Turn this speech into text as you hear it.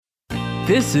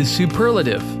This is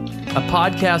Superlative, a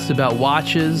podcast about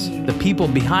watches, the people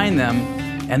behind them,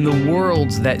 and the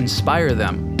worlds that inspire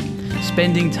them.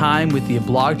 Spending time with the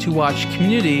Blog to Watch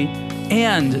community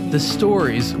and the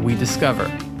stories we discover.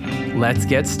 Let's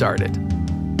get started.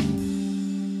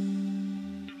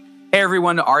 Hey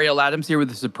everyone, Ariel Adams here with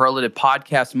the Superlative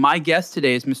Podcast. My guest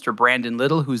today is Mr. Brandon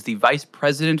Little, who's the Vice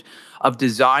President of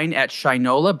Design at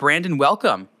Shinola. Brandon,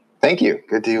 welcome. Thank you.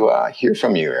 Good to hear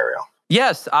from you, Ariel.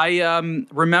 Yes, I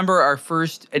remember our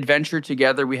first adventure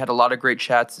together. We had a lot of great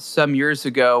chats some years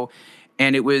ago,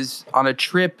 and it was on a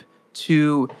trip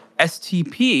to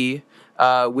STP,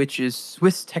 which is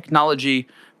Swiss Technology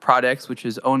Products, which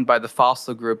is owned by the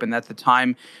Fossil Group. And at the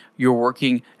time, you were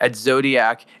working at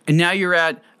Zodiac, and now you're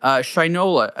at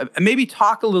Shinola. Maybe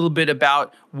talk a little bit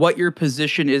about what your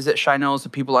position is at Shinola so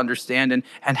people understand,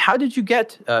 and how did you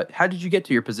get to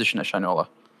your position at Shinola?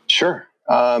 Sure.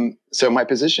 So my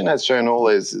position at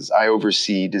Shinola is I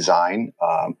oversee design,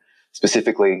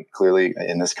 specifically, clearly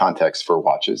in this context for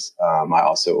watches. I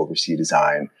also oversee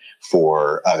design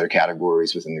for other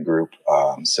categories within the group,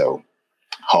 so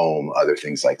home, other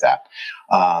things like that,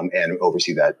 and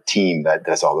oversee that team that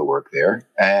does all the work there.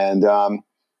 And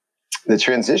the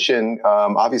transition,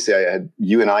 obviously,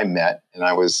 you and I met, and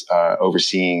I was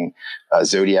overseeing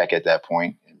Zodiac at that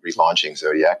point, and relaunching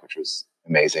Zodiac, which was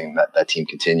amazing. That team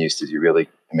continues to do really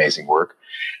amazing work.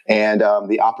 And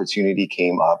the opportunity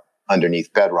came up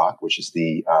underneath Bedrock, which is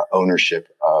the ownership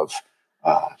of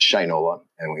Shinola,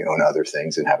 and we own other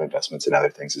things and have investments in other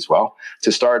things as well,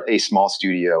 to start a small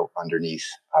studio underneath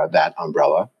that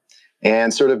umbrella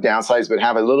and sort of downsize, but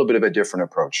have a little bit of a different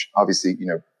approach. Obviously,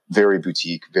 very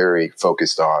boutique, very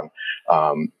focused on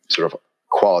sort of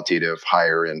qualitative,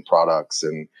 higher end products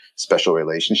and special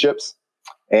relationships.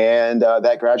 And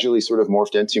that gradually sort of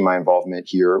morphed into my involvement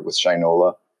here with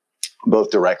Shinola,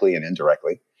 both directly and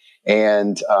indirectly.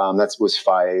 And that was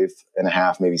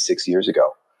 5.5, maybe 6 years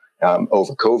ago.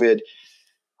 Over COVID,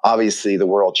 obviously the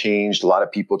world changed, a lot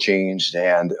of people changed,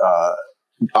 and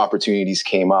opportunities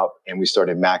came up, and we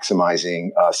started maximizing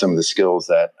some of the skills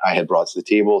that I had brought to the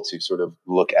table to sort of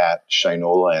look at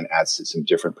Shinola and add some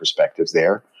different perspectives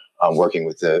there, working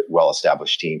with the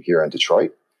well-established team here in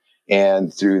Detroit.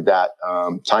 And through that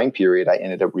time period, I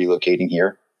ended up relocating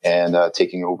here and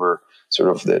taking over sort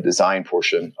of the design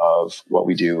portion of what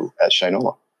we do at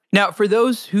Shinola. Now, for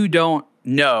those who don't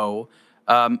know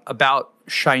about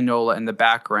Shinola and the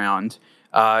background,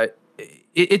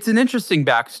 it's an interesting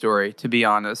backstory, to be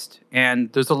honest.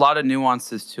 And there's a lot of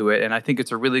nuances to it. And I think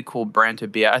it's a really cool brand to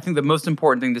be at. I think the most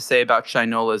important thing to say about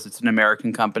Shinola is it's an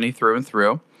American company through and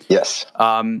through. Yes.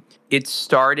 It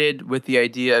started with the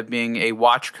idea of being a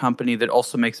watch company that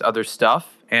also makes other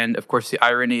stuff. And of course, the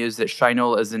irony is that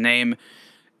Shinola as a name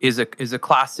is a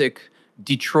classic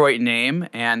Detroit name.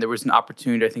 And there was an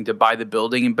opportunity, I think, to buy the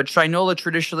building. But Shinola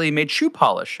traditionally made shoe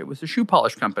polish. It was a shoe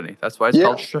polish company. That's why it's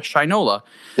called Shinola.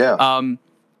 Yeah.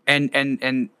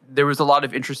 And there was a lot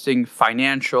of interesting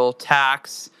financial,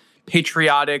 tax,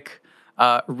 patriotic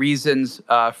reasons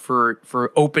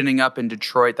for opening up in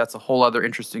Detroit. That's a whole other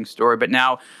interesting story. But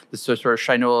now the sort of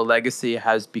Shinola legacy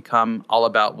has become all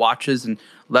about watches and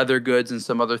leather goods and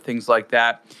some other things like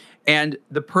that. And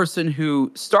the person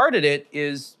who started it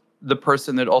is the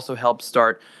person that also helped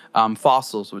start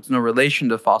Fossil. So it's no relation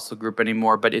to Fossil Group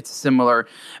anymore, but it's a similar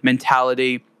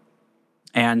mentality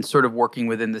and sort of working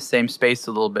within the same space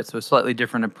a little bit. So a slightly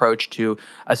different approach to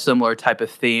a similar type of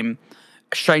theme.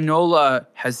 Shinola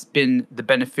has been the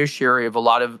beneficiary of a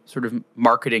lot of sort of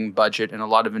marketing budget and a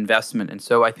lot of investment. And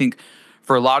so I think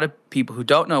for a lot of people who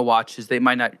don't know watches, they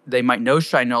might know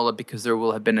Shinola because there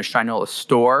will have been a Shinola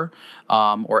store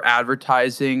or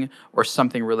advertising or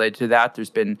something related to that.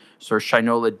 There's been sort of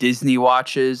Shinola Disney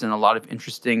watches and a lot of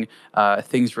interesting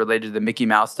things related to the Mickey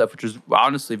Mouse stuff, which is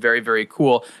honestly very, very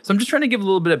cool. So I'm just trying to give a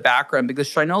little bit of background because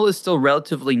Shinola is still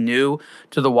relatively new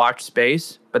to the watch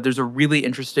space, but there's a really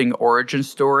interesting origin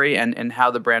story and how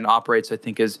the brand operates, I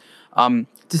think, is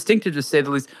distinctive to say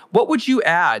the least. What would you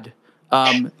add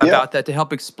about that to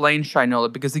help explain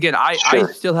Shinola? Because again, I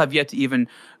still have yet to even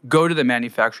go to the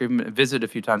manufacturer, even visit a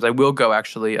few times. I will go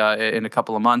actually in a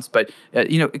couple of months, but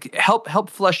help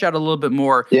flesh out a little bit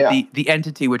more the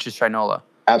entity which is Shinola.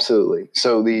 Absolutely.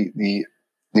 So the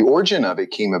origin of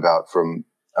it came about from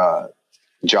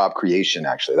job creation.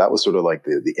 Actually, that was sort of like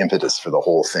the impetus for the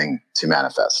whole thing to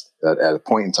manifest. At a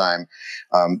point in time,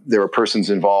 there were persons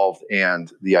involved,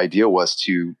 and the idea was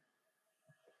to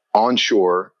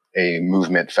onshore a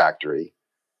movement factory,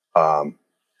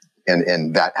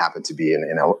 and that happened to be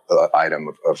an item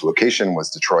of location was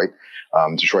Detroit.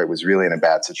 Detroit was really in a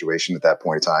bad situation at that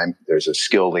point in time. There's a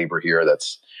skilled labor here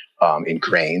that's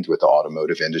ingrained with the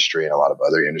automotive industry and a lot of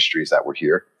other industries that were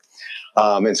here.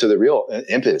 And so the real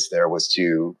impetus there was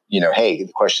to, hey,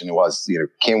 the question was,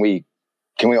 can we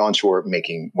onshore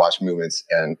making watch movements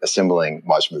and assembling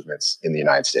watch movements in the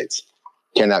United States?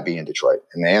 Can that be in Detroit?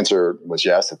 And the answer was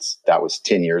yes. That was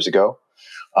 10 years ago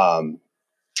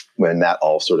when that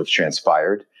all sort of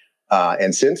transpired.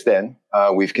 And since then,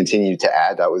 we've continued to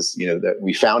add. That was, that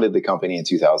we founded the company in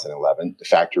 2011. The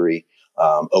factory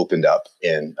opened up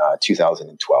in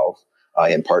 2012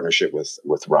 in partnership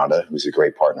with Rhonda, who's a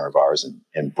great partner of ours,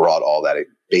 and brought all that. It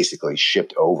basically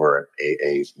shipped over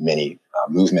a mini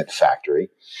movement factory.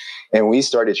 And we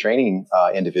started training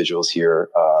individuals here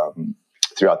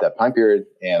throughout that time period.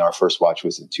 And our first watch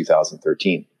was in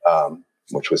 2013.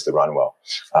 Which was the Runwell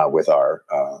with our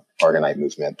Argonite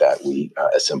movement that we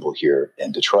assembled here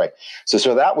in Detroit.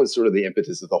 So that was sort of the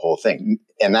impetus of the whole thing.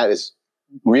 And that has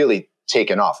really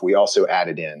taken off. We also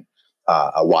added in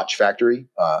a watch factory,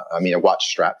 a watch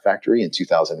strap factory in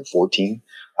 2014,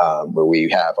 where we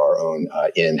have our own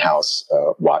in-house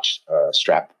watch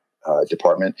strap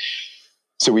department.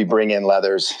 So we bring in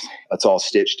leathers. It's all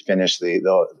stitched, finished,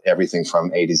 everything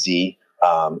from A to Z.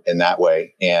 In that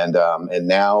way. And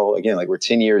now, again, like we're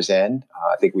 10 years in,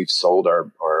 I think we've sold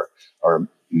our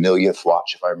millionth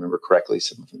watch, if I remember correctly,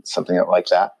 something like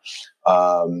that.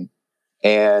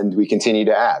 And we continue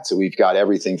to add. So we've got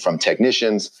everything from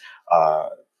technicians.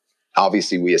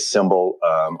 Obviously, we assemble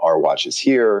our watches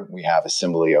here. We have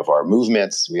assembly of our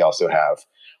movements. We also have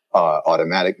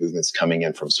automatic movements coming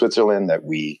in from Switzerland that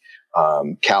we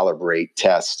calibrate,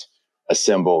 test,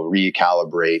 assemble,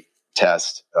 recalibrate,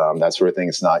 test, that sort of thing.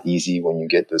 It's not easy when you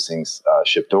get those things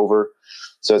shipped over.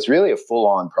 So it's really a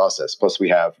full-on process. Plus we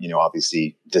have,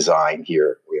 obviously design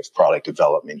here. We have product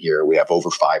development here. We have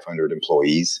over 500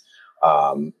 employees.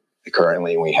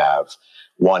 Currently we have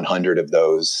 100 of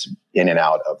those in and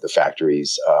out of the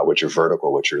factories, which are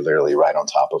vertical, which are literally right on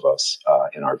top of us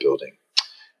in our building.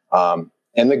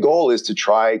 And the goal is to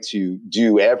try to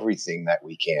do everything that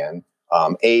we can,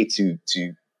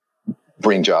 to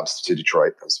bring jobs to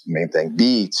Detroit. That's the main thing.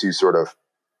 B, to sort of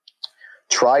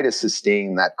try to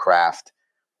sustain that craft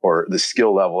or the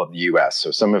skill level of the U.S. So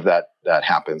some of that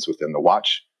happens within the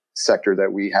watch sector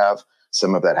that we have.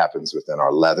 Some of that happens within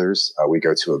our leathers. We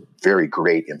go to a very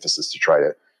great emphasis to try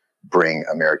to bring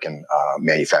American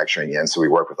manufacturing in. So we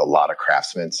work with a lot of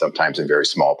craftsmen, sometimes in very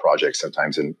small projects,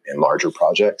 sometimes in larger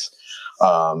projects.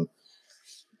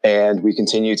 And we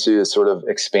continue to sort of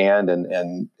expand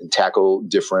and tackle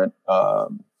different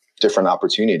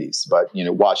opportunities. But,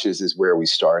 watches is where we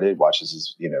started. Watches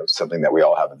is, something that we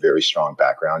all have a very strong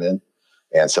background in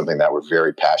and something that we're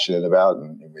very passionate about.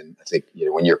 And I think,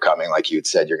 when you're coming, like you had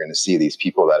said, you're going to see these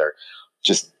people that are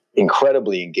just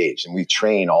incredibly engaged. And we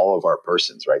train all of our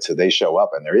persons, right? So they show up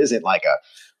and there isn't like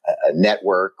a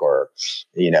network or,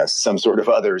 some sort of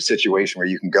other situation where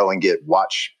you can go and get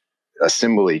watch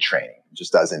assembly training. It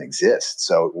just doesn't exist.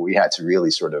 So we had to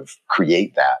really sort of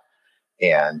create that.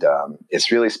 And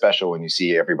it's really special when you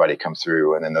see everybody come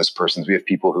through. And then those persons, we have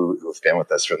people who have been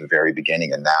with us from the very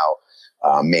beginning and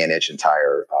now manage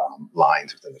entire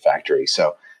lines within the factory.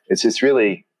 So it's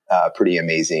really a pretty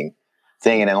amazing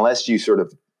thing. And unless you sort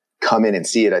of come in and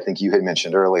see it, I think you had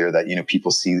mentioned earlier that,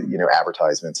 people see,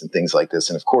 advertisements and things like this.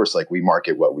 And of course, like we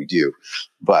market what we do,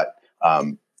 but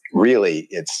really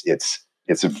it's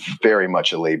very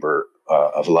much a labor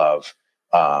of love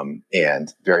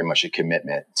and very much a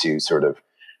commitment to sort of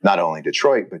not only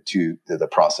Detroit, but to the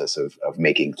process of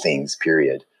making things,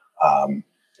 period,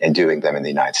 and doing them in the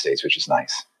United States, which is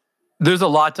nice. There's a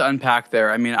lot to unpack there.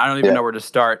 I mean, I don't even know where to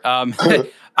start.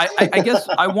 I guess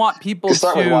I want people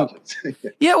to.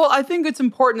 Yeah, well, I think it's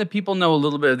important that people know a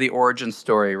little bit of the origin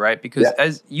story, right? Because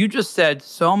as you just said,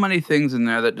 so many things in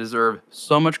there that deserve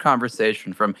so much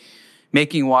conversation, from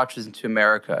making watches into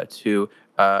America to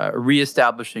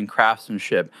reestablishing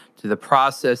craftsmanship to the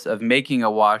process of making a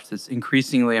watch that's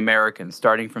increasingly American,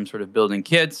 starting from sort of building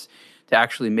kits to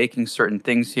actually making certain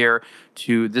things here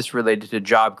to this related to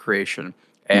job creation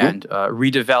and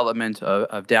redevelopment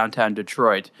of downtown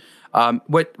Detroit.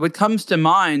 What comes to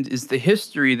mind is the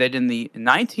history that in the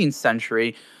 19th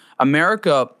century,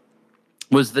 America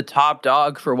was the top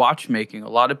dog for watchmaking. A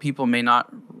lot of people may not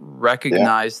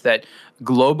recognize that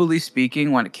globally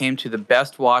speaking, when it came to the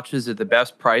best watches at the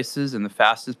best prices and the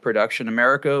fastest production,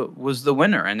 America was the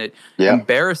winner. And it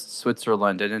embarrassed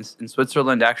Switzerland. And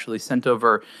Switzerland actually sent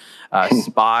over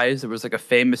spies. There was like a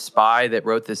famous spy that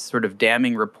wrote this sort of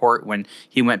damning report when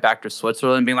he went back to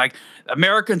Switzerland, being like,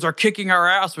 Americans are kicking our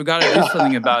ass. We got to do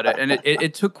something about it. And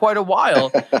it took quite a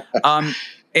while.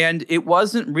 And it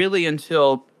wasn't really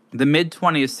until the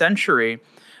mid-20th century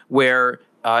where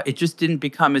it just didn't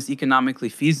become as economically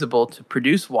feasible to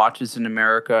produce watches in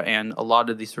America, and a lot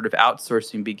of the sort of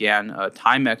outsourcing began.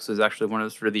 Timex was actually one of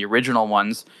the sort of the original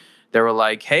ones. They were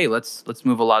like, "Hey, let's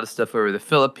move a lot of stuff over to the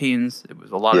Philippines." It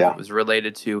was a lot of it was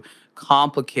related to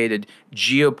complicated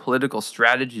geopolitical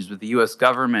strategies with the U.S.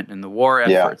 government and the war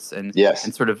efforts and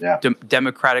sort of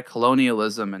democratic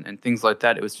colonialism and things like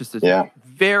that. It was just a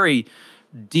very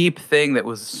deep thing that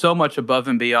was so much above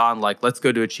and beyond like, let's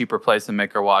go to a cheaper place and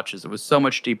make our watches. It was so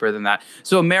much deeper than that.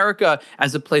 So America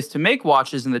as a place to make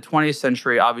watches in the 20th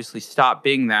century obviously stopped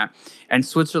being that. And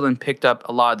Switzerland picked up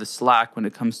a lot of the slack when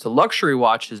it comes to luxury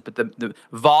watches, but the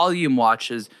volume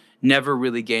watches never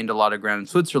really gained a lot of ground in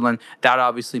Switzerland. That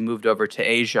obviously moved over to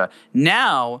Asia.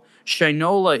 Now,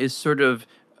 Shinola is sort of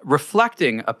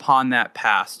reflecting upon that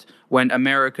past when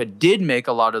America did make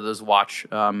a lot of those watch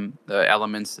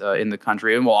elements in the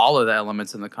country, and all of the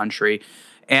elements in the country,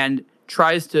 and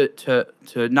tries to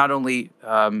not only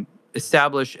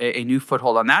establish a new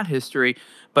foothold on that history,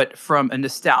 but from a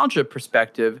nostalgia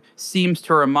perspective, seems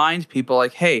to remind people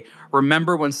like, hey,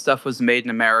 remember when stuff was made in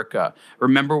America?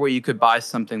 Remember where you could buy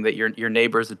something that your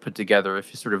neighbors had put together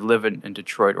if you sort of live in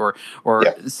Detroit, or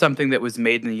something that was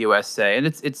made in the USA. And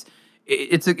it's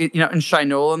and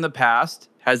Shinola in the past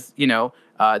has,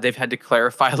 they've had to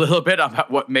clarify a little bit about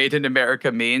what made in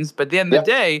America means. But at the end of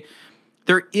the day,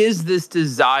 there is this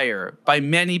desire by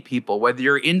many people, whether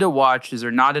you're into watches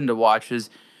or not into watches,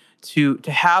 to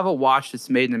have a watch that's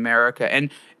made in America.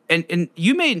 And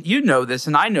you know this,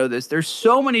 and I know this. There's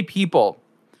so many people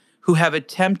who have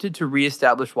attempted to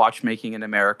reestablish watchmaking in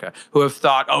America, who have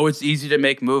thought, oh, it's easy to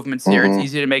make movements here. It's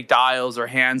easy to make dials or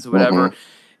hands or whatever.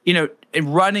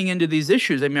 And running into these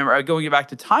issues. I remember going back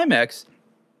to Timex,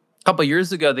 a couple of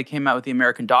years ago, they came out with the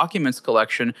American Documents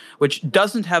Collection, which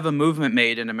doesn't have a movement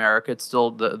made in America. It's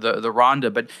still the Ronda,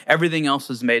 but everything else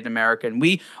is made in America. And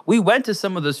we went to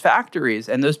some of those factories,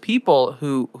 and those people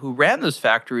who ran those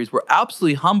factories were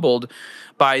absolutely humbled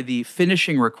by the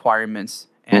finishing requirements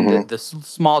and the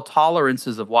small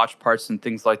tolerances of watch parts and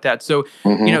things like that. So,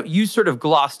 you sort of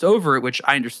glossed over it, which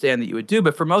I understand that you would do.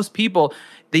 But for most people,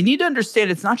 they need to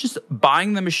understand it's not just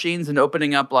buying the machines and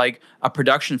opening up like a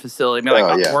production facility.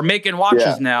 We're making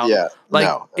watches now.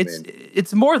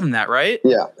 It's more than that, right?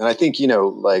 Yeah. And I think,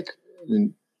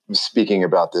 speaking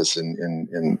about this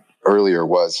in earlier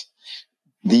was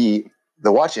the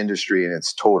watch industry in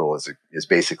its total is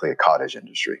basically a cottage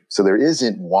industry. So there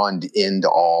isn't one end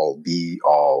all be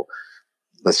all,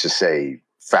 let's just say,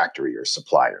 factory or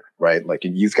supplier, right? Like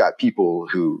you've got people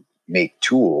who make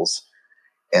tools,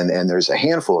 and there's a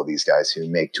handful of these guys who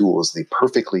make tools, the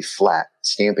perfectly flat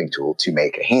stamping tool to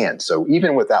make a hand. So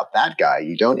even without that guy,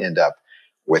 you don't end up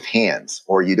with hands,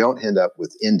 or you don't end up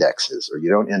with indexes, or you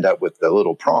don't end up with the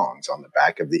little prongs on the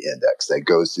back of the index that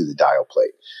goes through the dial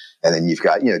plate. And then you've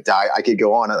got, I could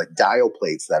go on like dial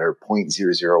plates that are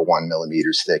 0.001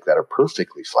 millimeters thick that are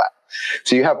perfectly flat.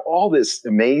 So you have all this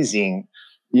amazing,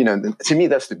 to me,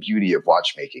 that's the beauty of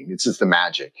watchmaking. It's just the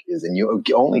magic and you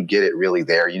only get it really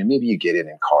there. Maybe you get it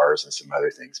in cars and some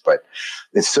other things, but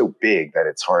it's so big that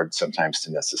it's hard sometimes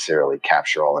to necessarily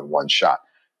capture all in one shot.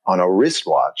 On a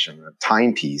wristwatch and a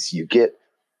timepiece, you get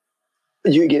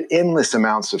endless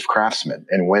amounts of craftsmen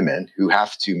and women who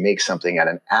have to make something at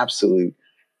an absolute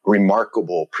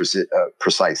remarkable,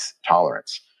 precise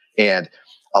tolerance. And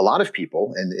a lot of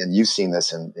people, and you've seen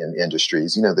this in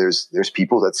industries, there's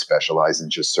people that specialize in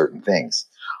just certain things.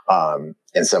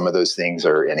 And some of those things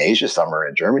are in Asia, some are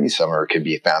in Germany, some can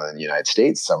be found in the United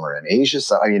States, some are in Asia.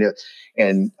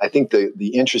 And I think the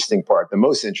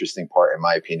most interesting part, in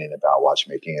my opinion, about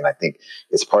watchmaking, and I think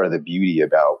it's part of the beauty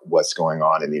about what's going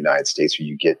on in the United States, where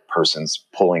you get persons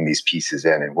pulling these pieces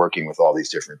in and working with all these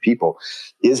different people,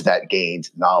 is that gained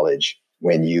knowledge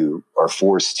when you are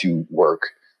forced to work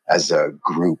as a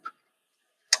group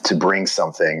to bring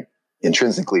something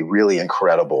intrinsically really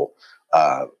incredible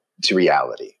to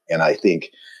reality. And I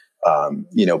think,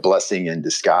 blessing in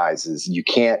disguise is you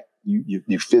can't,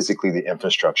 you physically, the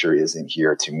infrastructure isn't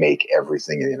here to make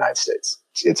everything in the United States.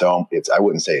 I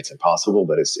wouldn't say it's impossible,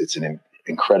 but it's an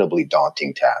incredibly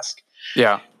daunting task.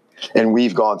 Yeah. And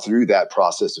we've gone through that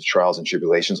process of trials and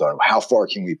tribulations on how far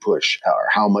can we push, or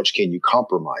how much can you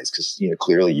compromise? Because,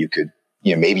 clearly you could,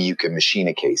 maybe you could machine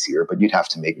a case here, but you'd have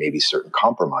to make maybe certain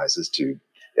compromises to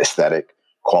aesthetic,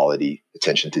 quality,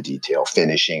 attention to detail,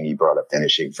 finishing. You brought up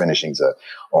finishing. Finishing's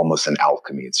almost an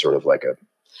alchemy. It's sort of like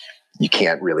you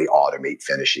can't really automate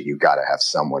finishing. You've got to have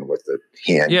someone with the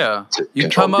hand. Yeah. You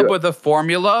come up with a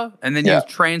formula, and then you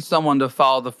train someone to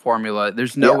follow the formula.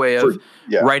 There's no way of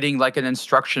writing like an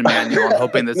instruction manual and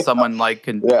hoping that someone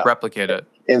can replicate it.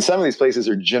 And some of these places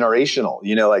are generational,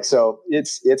 so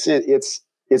it's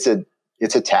it's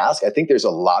a task. I think there's a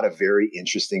lot of very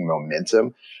interesting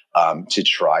momentum to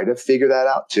try to figure that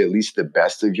out to at least the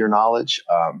best of your knowledge,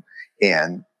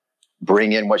 and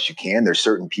bring in what you can. There's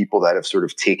certain people that have sort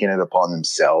of taken it upon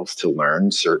themselves to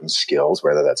learn certain skills,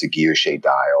 whether that's a guilloche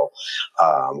dial,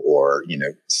 or,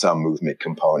 some movement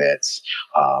components,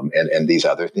 and these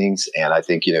other things. And I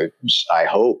think, I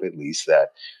hope at least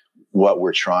that what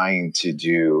we're trying to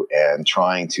do and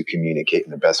trying to communicate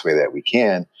in the best way that we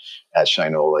can at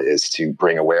Shinola is to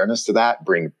bring awareness to that,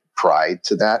 bring pride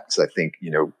to that. Because I think,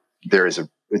 there is a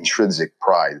intrinsic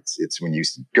pride. It's when you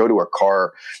go to a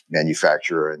car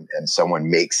manufacturer and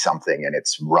someone makes something and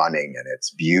it's running and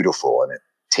it's beautiful and it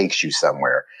takes you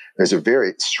somewhere. There's a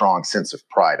very strong sense of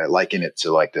pride. I liken it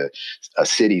to like a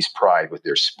city's pride with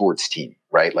their sports team,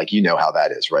 right? Like, how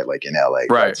that is, right? Like in LA.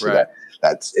 Right. So right.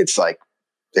 It's like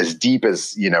as deep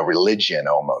as, religion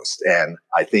almost. And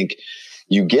I think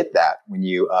you get that when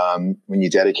you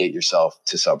dedicate yourself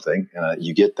to something.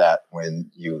 You get that when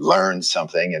you learn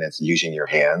something and it's using your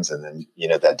hands, and then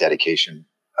that dedication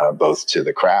both to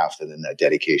the craft and then that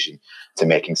dedication to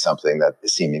making something that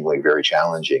is seemingly very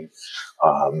challenging.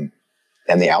 And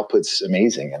the output's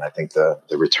amazing, and I think the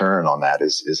return on that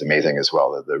is amazing as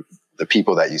well. The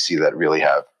people that you see that really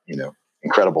have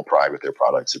incredible pride with their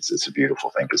products, it's a beautiful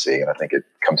thing to see, and I think it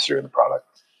comes through in the product.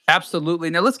 Absolutely.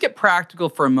 Now, let's get practical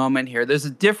for a moment here. There's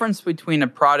a difference between a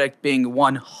product being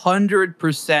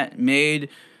 100% made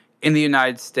in the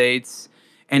United States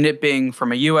and it being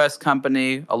from a U.S.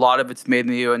 company. A lot of it's made in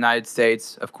the United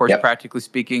States. Of course, Yep. Practically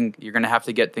speaking, you're going to have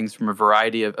to get things from a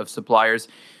variety of suppliers.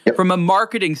 Yep. From a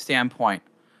marketing standpoint,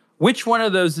 which one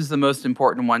of those is the most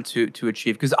important one to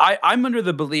achieve? Because I'm under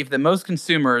the belief that most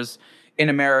consumers in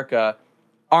America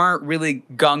aren't really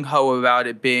gung-ho about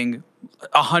it being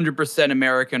 100%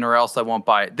 American or else I won't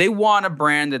buy it. They want a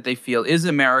brand that they feel is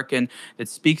American, that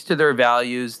speaks to their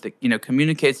values, that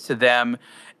communicates to them.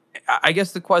 I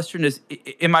guess the question is,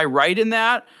 am I right in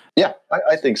that? Yeah,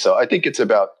 I think so. I think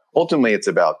ultimately it's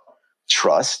about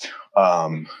trust,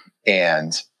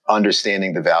 and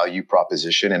understanding the value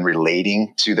proposition and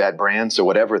relating to that brand. So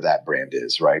whatever that brand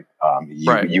is, right?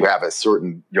 Right. You have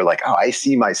you're like, oh, I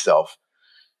see myself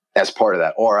as part of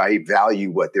that, or I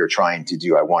value what they're trying to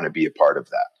do. I want to be a part of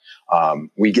that.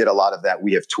 We get a lot of that.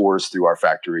 We have tours through our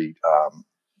factory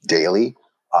daily.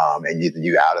 And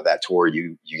you out of that tour,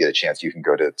 you get a chance. You can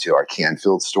go to our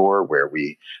Canfield store where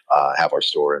we have our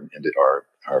store and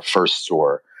our first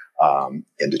store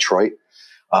in Detroit.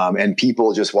 And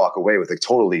people just walk away with a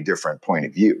totally different point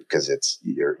of view, because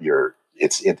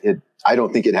I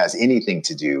don't think it has anything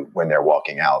to do when they're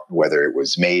walking out, whether it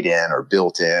was made in or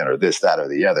built in or this, that, or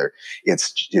the other.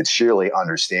 It's surely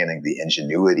understanding the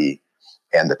ingenuity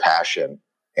and the passion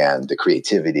and the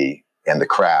creativity and the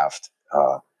craft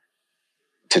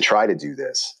to try to do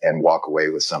this and walk away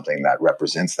with something that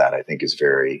represents that. I think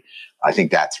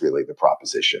that's really the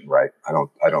proposition, right?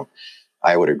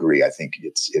 I would agree. I think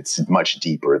it's much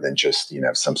deeper than just,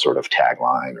 some sort of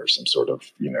tagline or some sort of,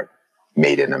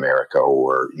 made in America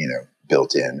or,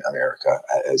 built in America,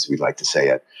 as we like to say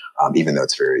it, even though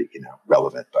it's very,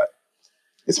 relevant, but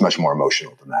it's much more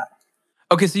emotional than that.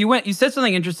 Okay. So you said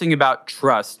something interesting about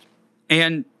trust,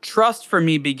 and trust for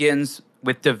me begins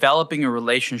with developing a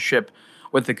relationship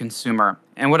with the consumer.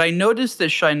 And what I noticed that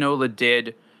Shinola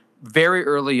did very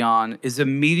early on is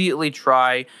immediately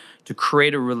try to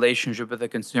create a relationship with the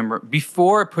consumer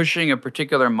before pushing a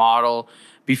particular model,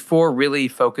 before really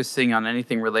focusing on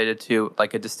anything related to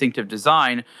like a distinctive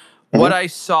design. Mm-hmm. What I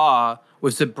saw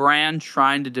was a brand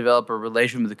trying to develop a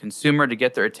relationship with the consumer to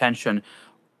get their attention.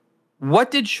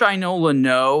 What did Shinola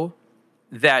know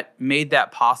that made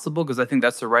that possible? Because I think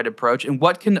that's the right approach. And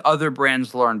what can other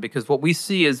brands learn? Because what we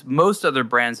see is most other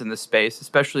brands in this space,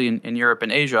 especially in Europe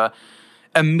and Asia,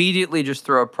 immediately just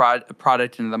throw a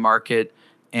product into the market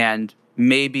and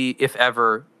maybe, if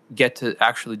ever, get to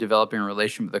actually developing a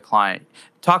relationship with the client.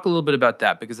 Talk a little bit about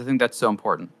that, because I think that's so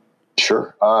important.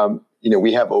 Sure.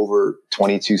 We have over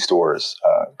 22 stores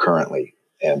currently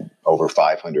and over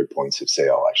 500 points of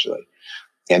sale, actually.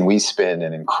 And we spend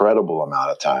an incredible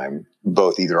amount of time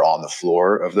both either on the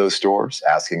floor of those stores,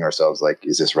 asking ourselves, like,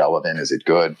 is this relevant? Is it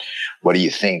good? What do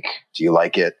you think? Do you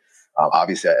like it?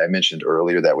 Obviously, I mentioned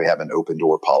earlier that we have an open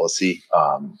door policy,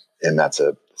 and that's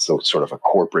sort of a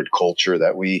corporate culture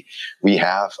that we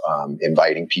have,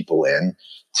 inviting people in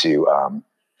to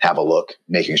have a look,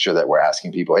 making sure that we're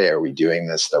asking people, hey, are we doing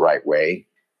this the right way?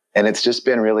 And it's just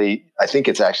been really, I think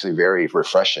it's actually very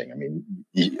refreshing. I mean,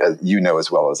 you know as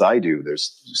well as I do,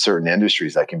 there's certain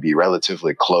industries that can be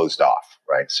relatively closed off,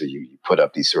 right? So you put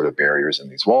up these sort of barriers and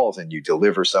these walls and you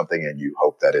deliver something and you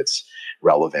hope that it's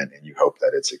relevant and you hope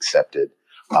that it's accepted.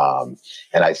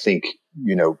 And I think,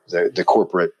 the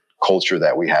corporate culture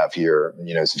that we have here,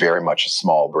 is very much a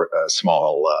small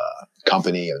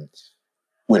company. And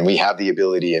when we have the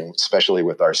ability, and especially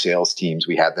with our sales teams,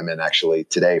 we had them in actually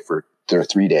today for their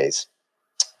 3 days.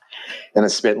 And I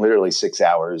spent literally 6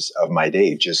 hours of my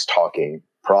day just talking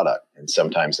product. And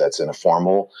sometimes that's in a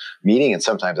formal meeting, and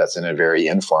sometimes that's in a very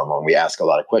informal. And we ask a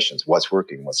lot of questions. What's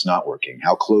working? What's not working?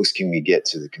 How close can we get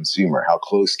to the consumer? How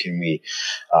close can we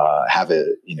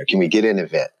can we get an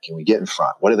event? Can we get in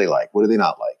front? What do they like? What do they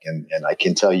not like? And I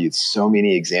can tell you so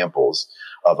many examples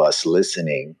of us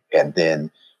listening and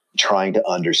then trying to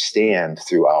understand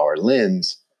through our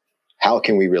lens, how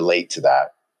can we relate to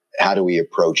that? How do we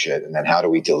approach it? And then how do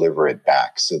we deliver it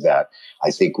back? So that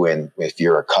I think if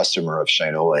you're a customer of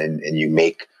Shinola and you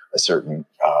make a certain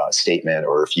statement,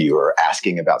 or if you are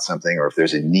asking about something, or if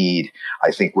there's a need,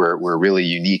 I think we're really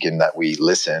unique in that we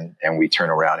listen and we turn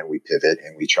around and we pivot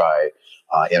and we try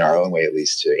in our own way, at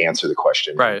least, to answer the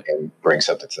question, right, and bring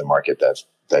something to the market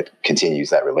that continues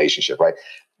that relationship, right?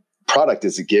 Product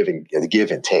is a give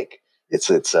and take. It's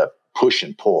a push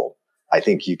and pull. I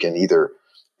think you can either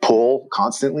pull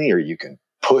constantly or you can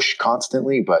push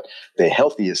constantly, but the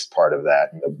healthiest part of that,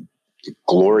 and the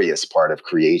glorious part of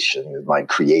creation, like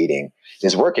creating,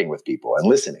 is working with people and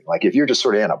listening. Like if you're just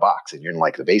sort of in a box and you're in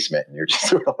like the basement and you're just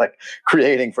sort of like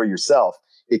creating for yourself,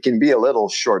 it can be a little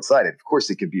short-sighted. Of course,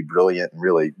 it can be brilliant and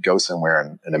really go somewhere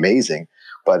and amazing,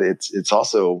 but it's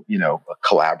also, a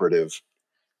collaborative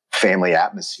family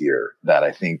atmosphere that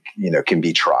I think, can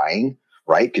be trying,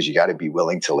 right? Because you got to be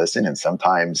willing to listen. And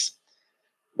sometimes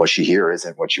what you hear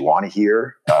isn't what you want to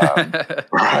hear,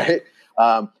 right?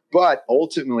 But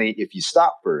ultimately, if you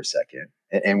stop for a second,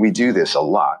 and we do this a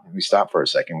lot, and we stop for a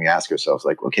second, we ask ourselves,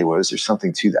 like, okay, well, is there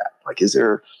something to that? Like, is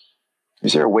there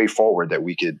a way forward that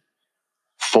we could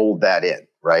fold that in,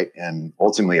 right? And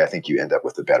ultimately, I think you end up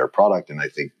with a better product, and I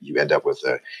think you end up with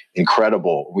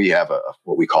we have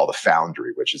what we call the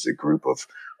Foundry, which is a group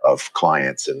of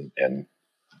clients, and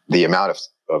the amount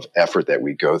of effort that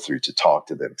we go through to talk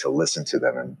to them, to listen to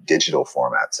them in digital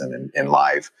formats and in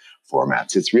live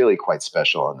formats. It's really quite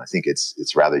special. And I think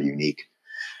it's rather unique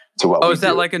to what we do. Oh, is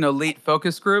that like an elite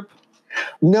focus group?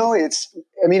 No, it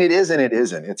is and it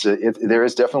isn't. There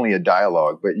is definitely a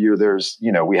dialogue, but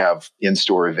we have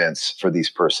in-store events for these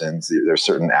persons. There's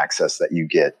certain access that you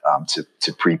get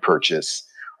to pre-purchase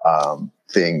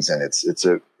things. And it's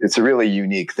a really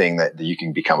unique thing that you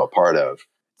can become a part of.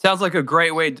 Sounds like a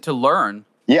great way to learn.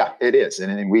 Yeah, it is.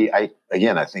 And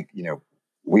I think,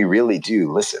 we really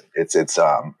do listen. It's that's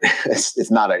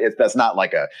not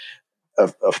like a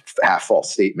half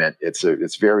false statement.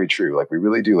 It's very true. Like we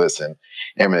really do listen.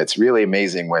 And it's really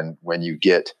amazing when you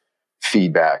get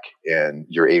feedback and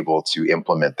you're able to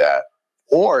implement that,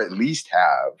 or at least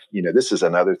have, this is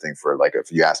another thing for, like,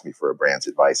 if you ask me for a brand's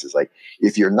advice, is like,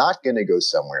 if you're not going to go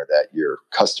somewhere that your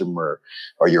customer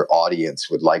or your audience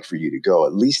would like for you to go,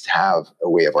 at least have a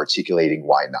way of articulating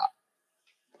why not.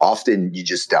 Often you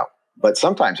just don't. But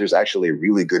sometimes there's actually a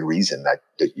really good reason that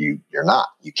you're not.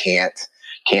 You can't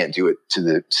do it to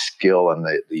the skill and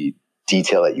the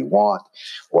detail that you want,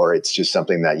 or it's just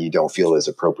something that you don't feel is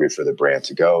appropriate for the brand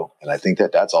to go. And I think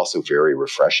that's also very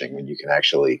refreshing when you can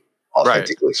actually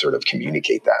authentically sort of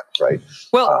communicate that, right?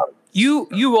 Well,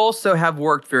 you also have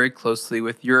worked very closely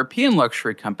with European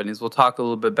luxury companies. We'll talk a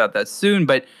little bit about that soon.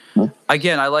 But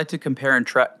again, I like to compare and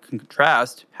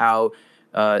contrast how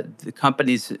the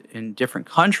companies in different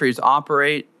countries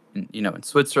operate, in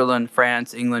Switzerland,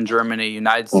 France, England, Germany,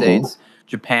 United States,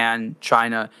 Japan,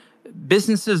 China.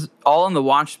 Businesses all in the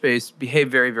watch space behave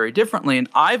very, very differently. And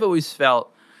I've always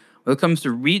felt when it comes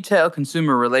to retail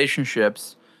consumer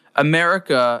relationships,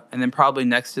 America, and then probably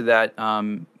next to that,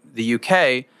 the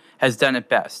UK, has done it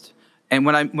best. And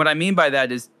what I mean by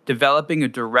that is developing a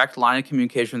direct line of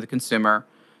communication with the consumer,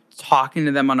 talking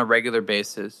to them on a regular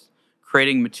basis,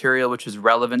 creating material which is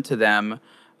relevant to them,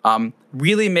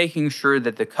 really making sure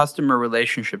that the customer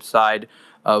relationship side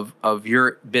of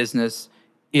your business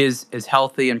is as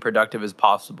healthy and productive as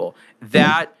possible.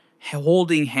 That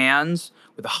holding hands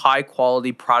with a high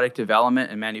quality product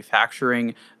development and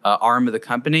manufacturing arm of the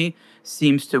company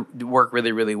seems to work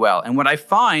really, really well. And what I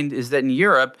find is that in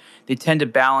Europe, they tend to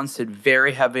balance it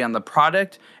very heavy on the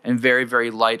product and very,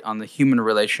 very light on the human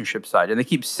relationship side. And they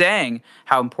keep saying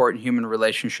how important human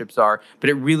relationships are, but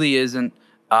it really isn't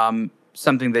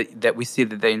something that we see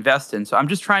that they invest in. So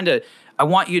I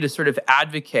want you to sort of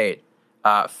advocate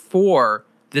for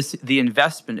the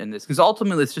investment in this, because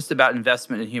ultimately it's just about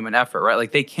investment in human effort, right?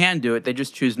 Like they can do it, they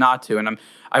just choose not to. And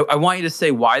I want you to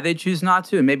say why they choose not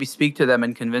to, and maybe speak to them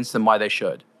and convince them why they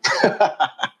should.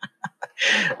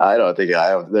 I don't think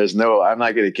I'm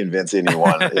not going to convince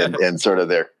anyone in sort of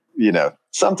their,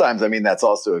 sometimes, I mean, that's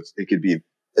also, it could be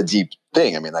a deep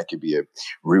thing. I mean, that could be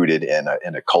rooted in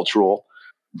a cultural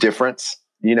difference,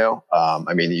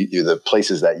 I mean, the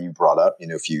places that you brought up,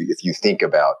 if you think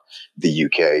about the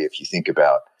UK, if you think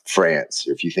about France,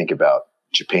 or if you think about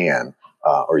Japan,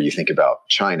 or you think about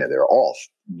China, they're all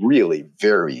really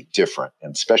very different,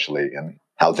 and especially in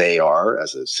how they are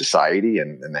as a society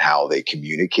and how they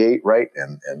communicate, right?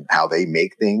 And how they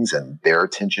make things and their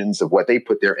intentions of what they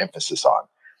put their emphasis on.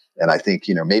 And I think,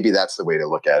 maybe that's the way to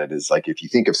look at it, is like, if you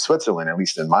think of Switzerland, at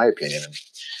least in my opinion, and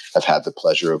I've had the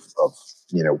pleasure of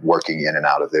working in and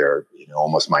out of there,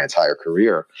 almost my entire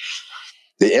career,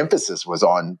 the emphasis was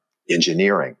on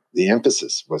engineering. The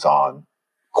emphasis was on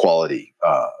quality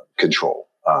control.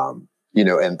 And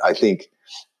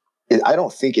I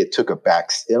don't think it took I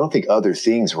don't think other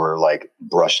things were like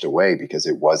brushed away because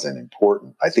it wasn't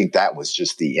important. I think that was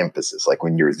just the emphasis. Like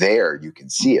when you're there, you can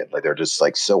see it. Like they're just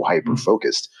like so hyper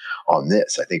focused on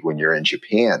this. I think when you're in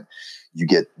Japan, you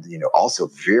get, also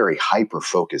very hyper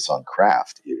focus on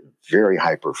craft, very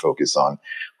hyper focus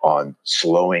on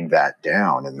slowing that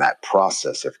down and that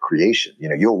process of creation.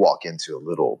 You'll walk into a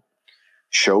little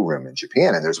showroom in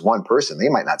Japan and there's one person, they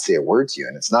might not say a word to you,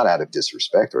 and it's not out of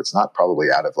disrespect, or it's not probably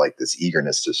out of like this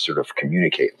eagerness to sort of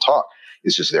communicate and talk.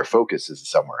 It's just their focus is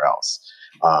somewhere else.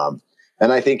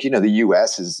 And I think, the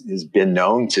US has been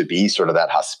known to be sort of that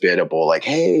hospitable, like,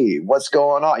 hey, what's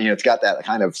going on? It's got that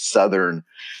kind of Southern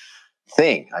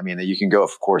thing. I mean, you can go,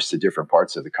 of course, to different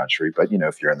parts of the country, but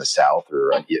if you're in the South,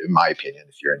 or in my opinion,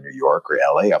 if you're in New York or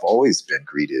LA, I've always been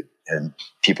greeted and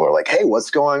people are like, hey,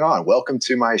 what's going on? Welcome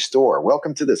to my store.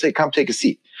 Welcome to this. Hey, come take a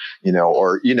seat, and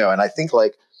I think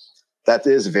like that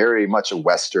is very much a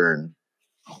Western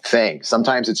thing.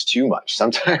 Sometimes it's too much.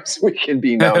 Sometimes we can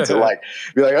be known to like,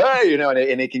 be like, hey,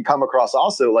 and it can come across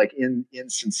also like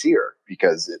insincere,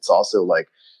 because it's also like,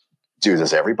 dude,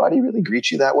 does everybody really greet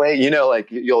you that way? Like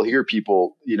you'll hear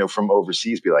people, from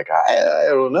overseas be like, I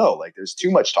don't know, like there's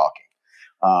too much talking.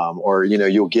 Or,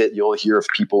 you'll hear of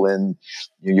people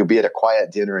you'll be at a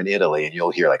quiet dinner in Italy and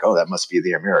you'll hear like, oh, that must be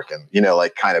the American,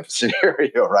 like kind of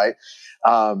scenario. Right.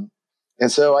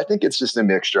 And so I think it's just a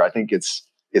mixture. I think it's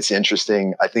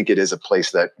interesting. I think it is a place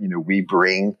that, we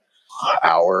bring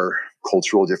our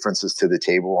cultural differences to the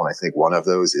table. And I think one of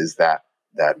those is that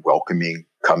welcoming,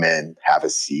 come in, have a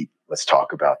seat. Let's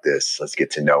talk about this. Let's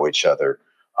get to know each other.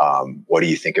 What do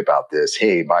you think about this?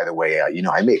 Hey, by the way,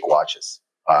 I make watches.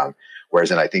 Whereas,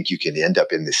 and I think you can end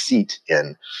up in the seat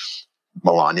in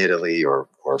Milan, Italy, or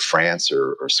France,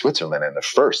 or Switzerland. And the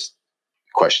first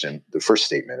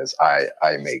statement is,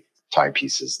 I make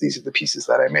timepieces. These are the pieces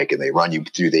that I make. And they run you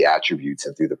through the attributes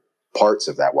and through the parts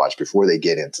of that watch before they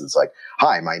get into, it's like,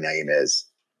 hi, my name is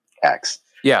X.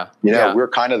 Yeah. We're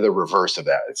kind of the reverse of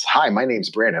that. It's, hi, my name's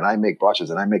Brandon. I make watches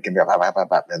and I make them.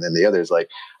 And then the other is like,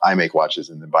 I make watches.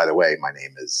 And then, by the way, my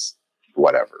name is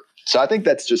whatever. So I think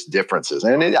that's just differences.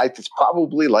 And it's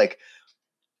probably like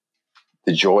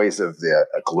the joys of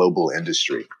a global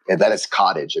industry, and that is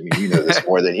cottage. I mean, this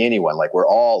more than anyone. Like we're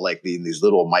all like these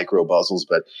little micro Basels,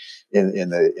 but in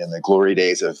the glory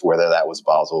days of whether that was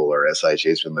Basel or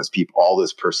SIHH, when those people, all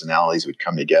those personalities would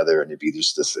come together and it'd be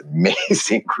just this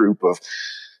amazing group of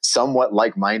somewhat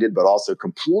like-minded, but also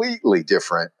completely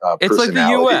different It's like the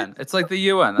UN. It's like the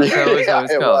UN. That's how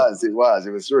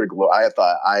it was sort of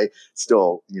I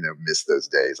still, miss those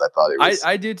days. I thought it was.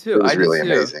 I do too. It was really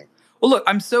amazing. Well, look,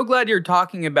 I'm so glad you're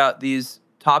talking about these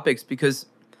topics, because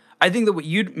I think that what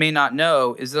you may not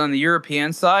know is that on the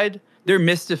European side, they're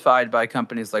mystified by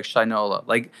companies like Shinola.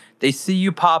 Like they see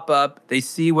you pop up, they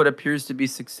see what appears to be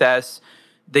success,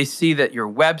 they see that your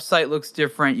website looks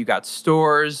different, you got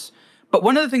stores. But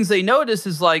one of the things they notice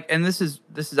is like, and this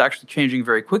is actually changing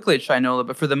very quickly at Shinola,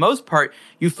 but for the most part,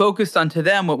 you focused on, to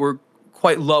them, what were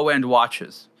quite low-end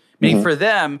watches. Meaning for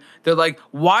them, they're like,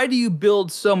 why do you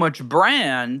build so much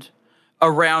brand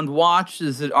around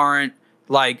watches that aren't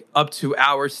like up to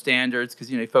our standards?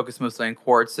 Because you focus mostly on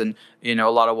quartz, and a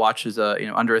lot of watches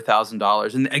under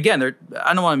 $1,000. And again,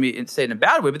 I don't want to say it in a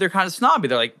bad way, but they're kind of snobby.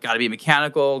 They're like, got to be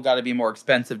mechanical, got to be more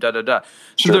expensive, So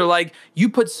they're like, you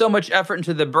put so much effort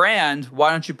into the brand,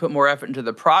 why don't you put more effort into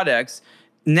the products?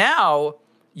 Now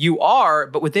you are,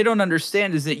 but what they don't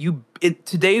understand is that in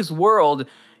today's world,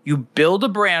 you build a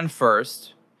brand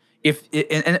first.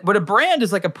 But a brand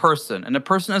is like a person, and a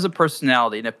person has a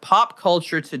personality. And if pop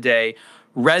culture today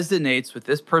resonates with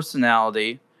this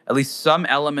personality, at least some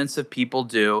elements of people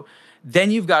do, then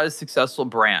you've got a successful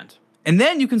brand. And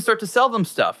then you can start to sell them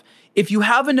stuff. if you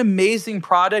have an amazing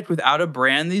product without a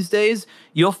brand these days,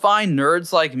 you'll find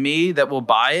nerds like me that will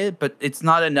buy it, but it's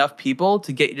not enough people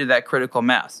to get you to that critical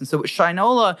mass. And so what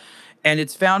Shinola and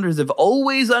its founders have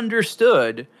always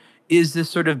understood is this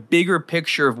sort of bigger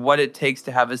picture of what it takes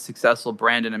to have a successful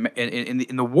brand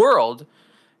in the world.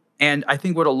 And I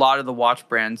think what a lot of the watch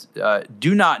brands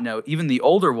do not know, even the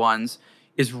older ones,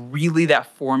 is really that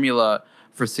formula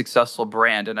for successful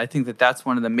brand. And I think that that's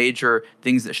one of the major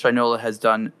things that Shinola has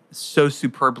done so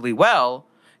superbly well,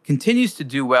 continues to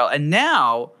do well. And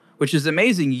now, which is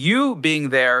amazing, you being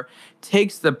there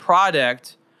takes the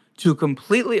product to a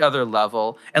completely other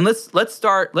level. And let's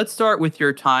start with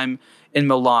your time in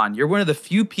Milan. You're one of the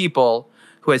few people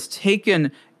who has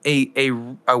taken a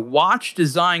watch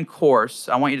design course.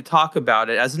 I want you to talk about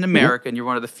it as an American. You're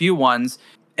one of the few ones.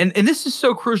 And this is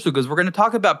so crucial because we're going to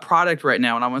talk about product right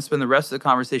now, and I want to spend the rest of the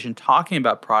conversation talking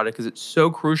about product because it's so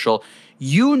crucial.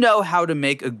 You know how to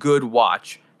make a good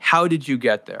watch. How did you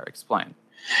get there? Explain.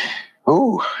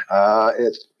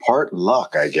 It's part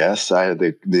luck, I guess.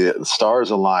 The stars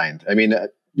aligned. I mean,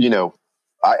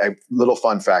 little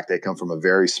fun fact, I come from a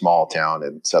very small town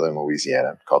in southern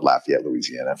Louisiana called Lafayette,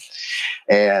 Louisiana,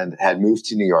 and had moved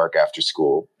to New York after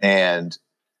school and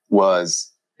was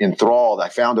enthralled. I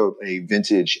found a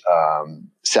vintage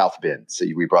South Bend. So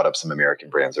we brought up some American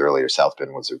brands earlier. South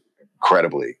Bend was an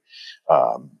incredibly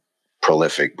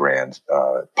prolific brand,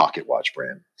 pocket watch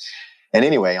brand. And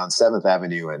anyway, on 7th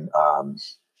Avenue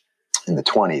in the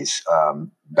 20s,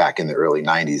 back in the early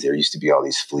 90s, there used to be all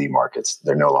these flea markets.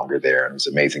 They're no longer there. And it was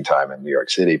an amazing time in New York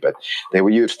City, but you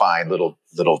would find little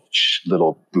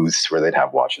booths where they'd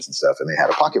have watches and stuff. And they had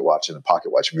a pocket watch and a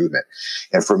pocket watch movement.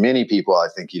 And for many people, I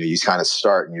think, you kind of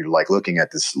start and you're like looking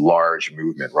at this large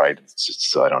movement, right? It's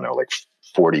just, I don't know, like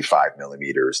 45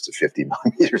 millimeters to 50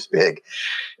 millimeters big,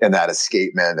 and that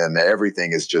escapement and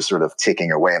everything is just sort of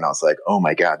ticking away. And I was like, oh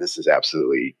my God, this is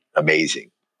absolutely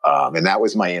amazing. And that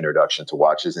was my introduction to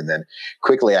watches. And then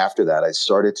quickly after that, I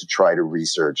started to try to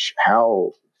research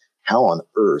how on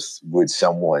earth would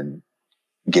someone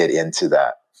get into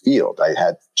that field. I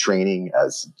had training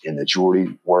in the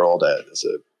jewelry world as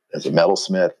a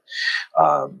metalsmith.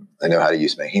 I know how to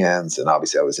use my hands, and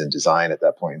obviously I was in design at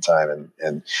that point in time.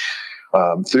 And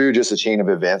through just a chain of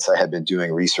events, I had been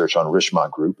doing research on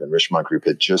Richemont Group, and Richemont Group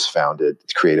had just founded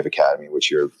Creative Academy,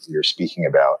 which you're speaking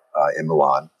about in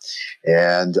Milan.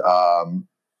 And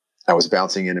I was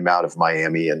bouncing in and out of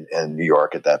Miami and New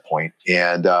York at that point.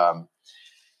 And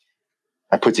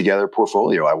I put together a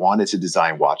portfolio. I wanted to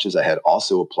design watches. I had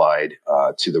also applied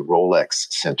to the Rolex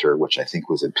Center, which I think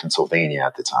was in Pennsylvania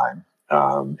at the time.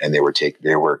 And they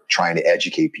were trying to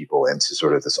educate people into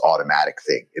sort of this automatic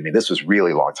thing. I mean, this was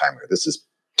really a long time ago. This is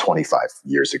 25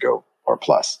 years ago or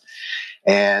plus.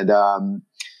 And the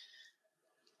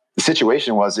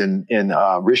situation was in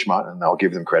Richemont, and I'll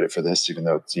give them credit for this, even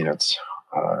though it's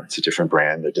a different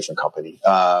brand, a different company.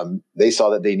 They saw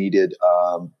that they needed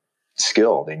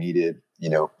skill. They needed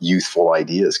youthful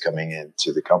ideas coming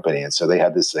into the company. And so they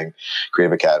had this thing,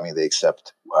 Creative Academy. They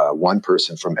accept one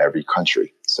person from every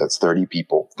country. So it's 30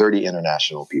 people, 30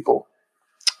 international people.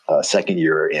 Second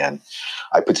year in,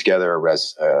 I put together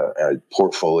a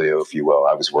portfolio, if you will.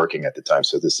 I was working at the time,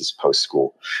 so this is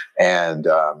post-school, and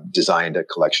designed a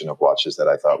collection of watches that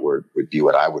I thought would be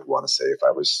what I would want to say if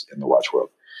I was in the watch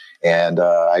world. And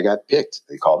I got picked.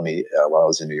 They called me while I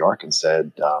was in New York and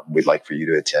said, we'd like for you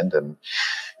to attend. And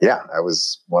yeah, I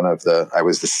was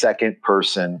the second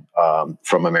person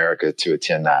from America to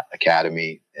attend that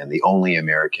academy, and the only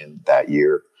American that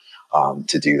year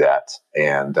to do that.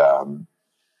 And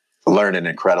learn an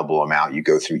incredible amount. You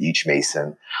go through each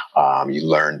Mason. You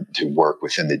learn to work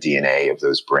within the DNA of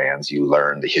those brands. You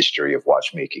learn the history of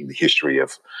watchmaking, the history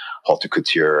of haute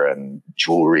couture and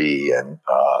jewelry and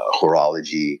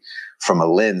horology from a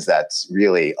lens that's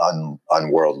really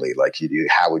unworldly. Like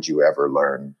how would you ever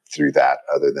learn through that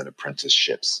other than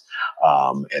apprenticeships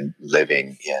and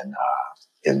living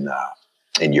in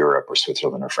Europe or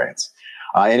Switzerland or France?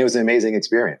 And it was an amazing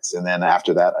experience. And then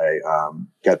after that, I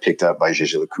got picked up by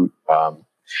Jaeger-LeCoultre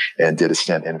and did a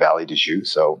stint in Valley de Joux.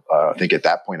 So I think at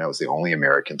that point, I was the only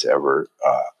American to ever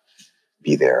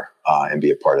be there and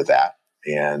be a part of that.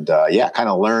 And kind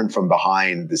of learn from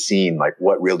behind the scene, like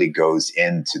what really goes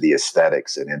into the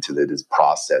aesthetics and into this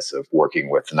process of working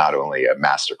with not only a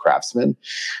master craftsman,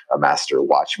 a master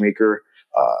watchmaker,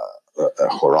 a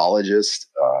horologist,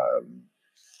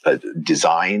 a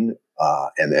design,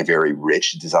 and a very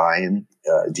rich design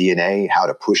DNA, how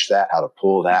to push that, how to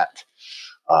pull that.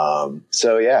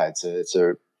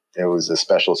 It was a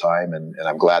special time, and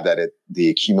I'm glad that the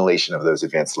accumulation of those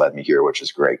events led me here, which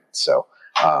is great. So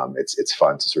it's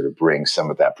fun to sort of bring some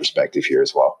of that perspective here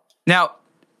as well. Now,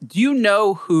 do you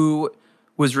know who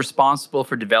was responsible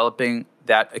for developing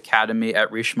that academy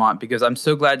at Richemont? Because I'm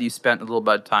so glad you spent a little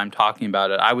bit of time talking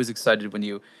about it. I was excited when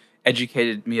you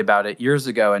educated me about it years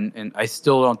ago, and I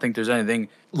still don't think there's anything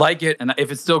like it. And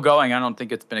if it's still going, I don't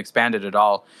think it's been expanded at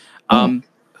all.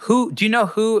 Who do you know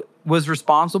who was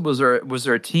responsible? Was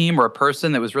there a team or a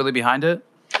person that was really behind it?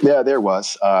 Yeah, there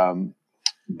was.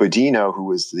 Bodino, who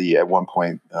was at one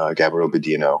point, Gabriel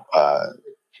Bodino,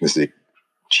 was the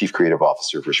chief creative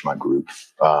officer of Richemont Group.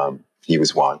 He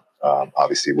was one,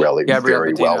 obviously, really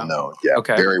very well known. Yeah,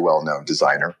 okay. Very well known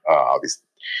designer. Obviously,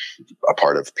 a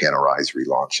part of Panerai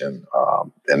relaunch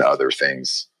and other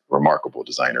things. Remarkable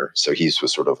designer. So he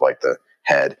was sort of like the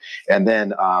head, and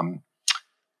then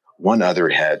one other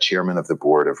head, chairman of the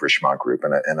board of Richemont Group,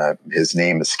 and his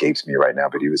name escapes me right now,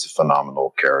 but he was a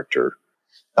phenomenal character.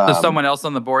 So someone else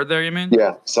on the board there, you mean?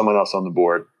 Yeah, someone else on the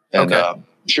board. And okay. I'm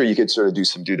sure you could sort of do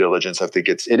some due diligence. I think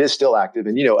it is still active.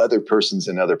 And, other persons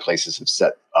in other places have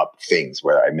set up things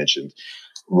where I mentioned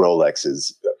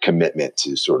Rolex's commitment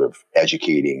to sort of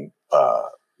educating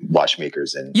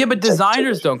watchmakers. But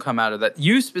designers don't come out of that.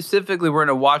 You specifically were in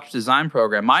a watch design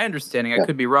program. My understanding, I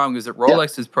could be wrong, is that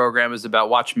Rolex's program is about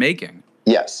watchmaking.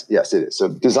 Yes, it is. So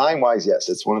design-wise, yes,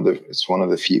 it's one of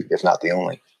the few, if not the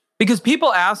only. Because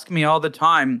people ask me all the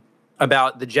time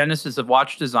about the genesis of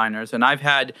watch designers, and I've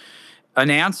had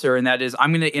an answer, and that is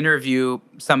I'm going to interview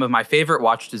some of my favorite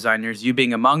watch designers, you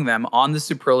being among them, on the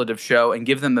Superlative Show and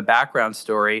give them the background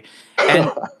story.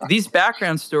 And these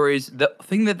background stories, the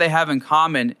thing that they have in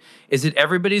common is that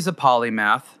everybody's a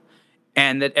polymath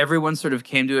and that everyone sort of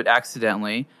came to it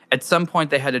accidentally. At some point,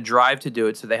 they had a drive to do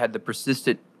it, so they had the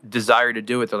persistent desire to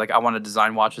do it. They're like, I want to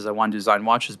design watches.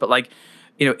 But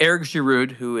Eric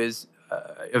Giroud, who is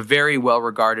a very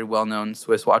well-regarded, well-known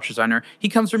Swiss watch designer, he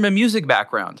comes from a music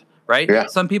background. Right? Yeah.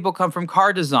 Some people come from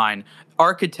car design,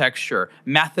 architecture,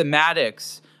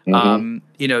 mathematics,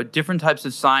 different types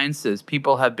of sciences.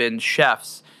 People have been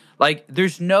chefs. Like,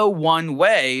 there's no one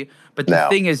way, but the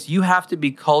thing is, you have to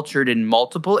be cultured in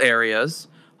multiple areas.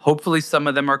 Hopefully some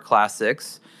of them are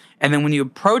classics. And then when you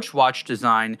approach watch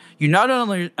design, you not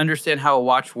only understand how a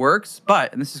watch works,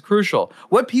 but, and this is crucial,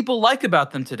 what people like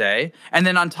about them today. And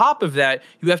then on top of that,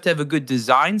 you have to have a good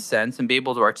design sense and be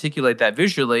able to articulate that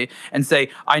visually and say,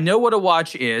 I know what a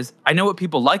watch is, I know what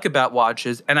people like about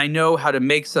watches, and I know how to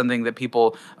make something that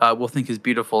people will think is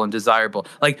beautiful and desirable.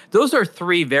 Like, those are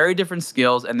three very different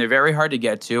skills, and they're very hard to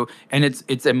get to. And it's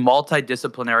a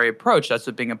multidisciplinary approach. That's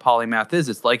what being a polymath is.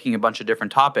 It's liking a bunch of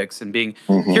different topics and being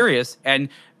curious. And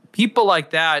people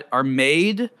like that are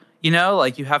made, you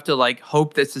have to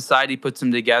hope that society puts them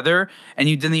together,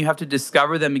 and then you have to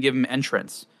discover them and give them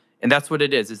entrance. And that's what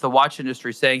it is. It's the watch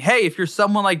industry saying, hey, if you're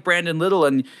someone like Brandon Little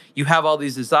and you have all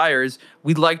these desires,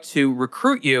 we'd like to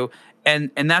recruit you.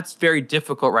 And that's very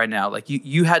difficult right now. Like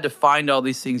you had to find all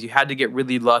these things. You had to get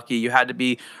really lucky. You had to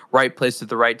be right place at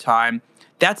the right time.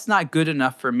 That's not good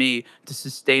enough for me to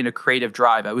sustain a creative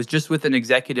drive. I was just with an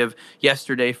executive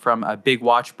yesterday from a big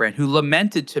watch brand who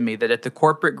lamented to me that at the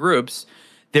corporate groups,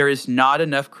 there is not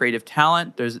enough creative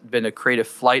talent. There's been a creative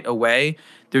flight away.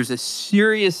 There's a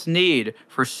serious need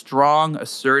for strong,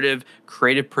 assertive,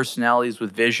 creative personalities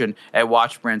with vision at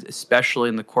watch brands, especially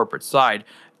in the corporate side.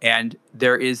 And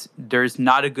there's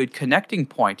not a good connecting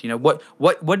point.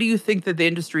 What do you think that the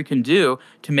industry can do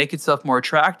to make itself more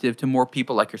attractive to more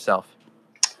people like yourself?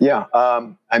 Yeah.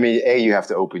 You have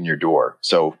to open your door.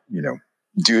 So,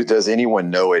 does anyone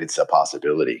know it's a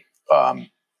possibility?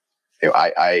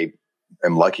 I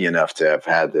am lucky enough to have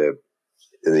had the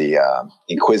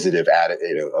inquisitive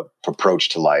approach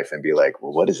to life and be like,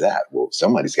 well, what is that? Well,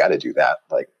 somebody's got to do that.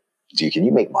 Like, can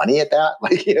you make money at that?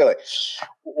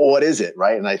 What is it?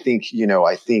 Right. And I think you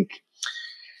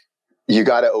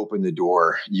got to open the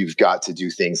door. You've got to do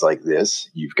things like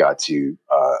this. You've got to,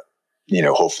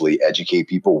 hopefully educate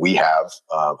people. We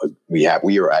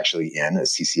are actually in a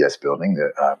CCS building,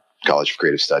 the College of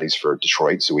Creative Studies for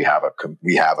Detroit. So we have a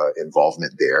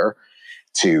involvement there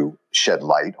to shed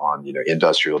light on,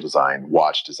 industrial design,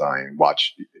 watch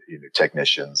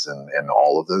technicians and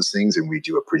all of those things. And we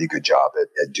do a pretty good job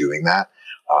at doing that.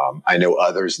 I know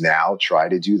others now try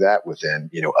to do that within,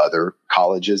 other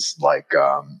colleges like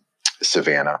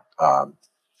Savannah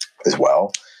as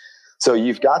well. So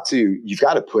you've got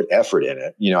to put effort in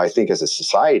it. I think as a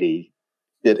society,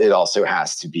 it also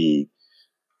has to be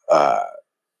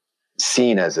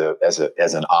seen as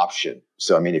an option.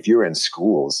 So if you're in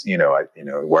schools,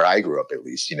 where I grew up at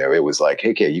least, it was like,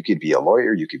 hey, you could be a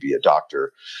lawyer, you could be a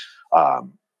doctor,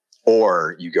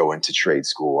 or you go into trade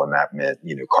school, and that meant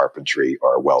carpentry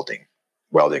or welding.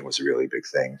 welding was a really big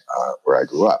thing where I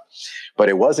grew up. But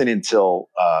it wasn't until,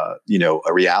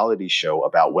 a reality show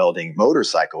about welding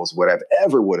motorcycles, what I've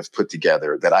ever would have put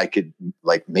together, that I could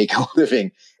like make a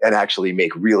living and actually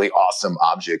make really awesome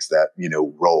objects that,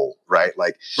 roll, right?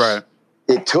 Like, right.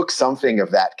 It took something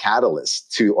of that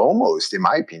catalyst to almost, in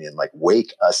my opinion, like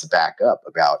wake us back up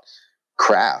about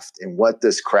craft and what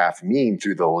does craft mean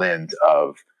through the lens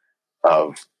of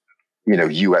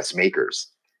U.S. makers.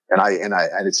 And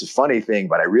it's a funny thing,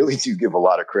 but I really do give a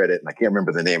lot of credit. And I can't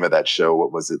remember the name of that show.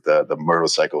 What was it? The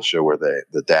motorcycle show where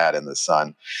the dad and the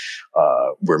son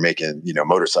were making,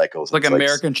 motorcycles. Like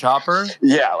American Chopper?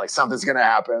 Yeah, like something's going to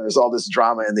happen. There's all this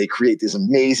drama and they create these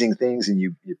amazing things. And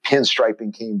your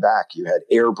pinstriping came back. You had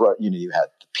airbrush, you had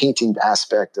the painting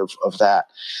aspect of that.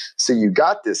 So you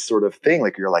got this sort of thing,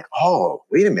 like you're like, oh,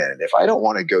 wait a minute. If I don't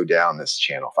want to go down this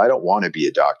channel, if I don't want to be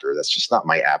a doctor, that's just not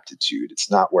my aptitude. It's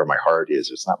not where my heart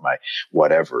is. It's not my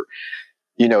whatever.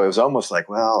 It was almost like,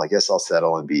 well, I guess I'll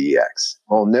settle in BEX.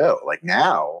 Well, no, like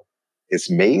now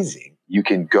it's amazing. You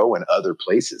can go in other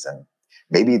places, and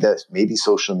maybe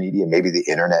social media, maybe the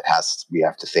internet we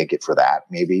have to thank it for that,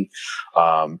 maybe.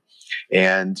 So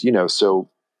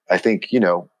I think,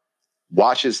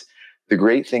 watches, the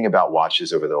great thing about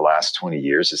watches over the last 20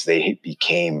 years is they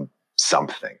became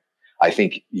something. I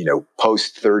think,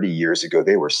 post 30 years ago,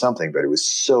 they were something, but it was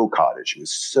so cottage. It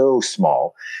was so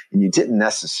small. And you didn't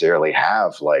necessarily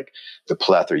have like the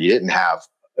plethora. You didn't have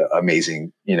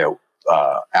amazing,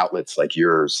 outlets like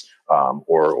yours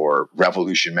or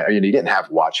Revolution. You didn't have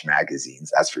watch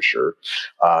magazines, that's for sure.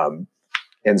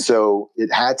 And so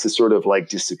it had to sort of like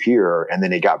disappear, and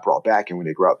then it got brought back. And when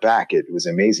it brought back, it was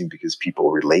amazing because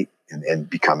people relate and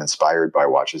become inspired by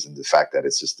watches and the fact that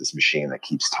it's just this machine that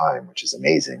keeps time, which is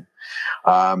amazing.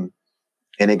 And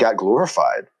it got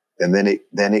glorified, and then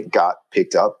it got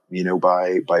picked up,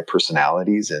 by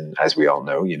personalities. And as we all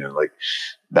know, like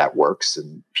that works,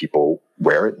 and people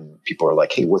wear it, and people are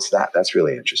like, hey, what's that? That's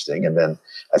really interesting. And then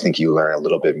I think you learn a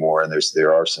little bit more, and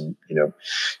there are some,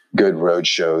 good road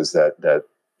shows that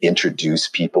introduce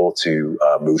people to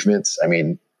movements. I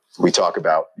mean, we talk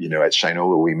about, at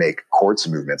Shinola, we make quartz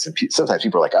movements, and sometimes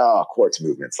people are like, oh, quartz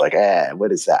movements, like,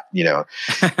 what is that? And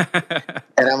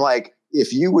I'm like,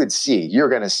 if you would see, you're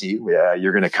going to see,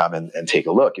 you're going to come and take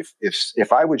a look.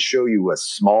 If I would show you a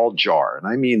small jar, and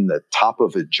I mean the top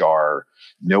of a jar,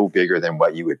 no bigger than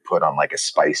what you would put on like a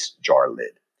spice jar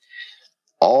lid,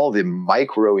 all the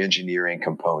micro engineering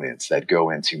components that go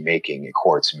into making a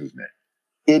quartz movement,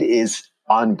 it is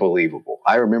unbelievable.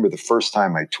 I remember the first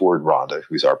time I toured Rhonda,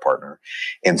 who's our partner,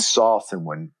 and saw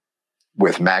someone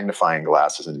with magnifying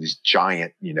glasses and these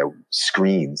giant,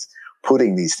 screens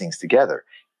putting these things together.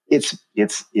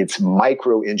 It's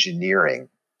micro engineering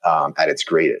at its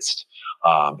greatest,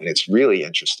 and it's really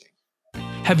interesting.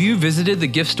 Have you visited the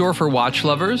gift store for watch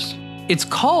lovers? It's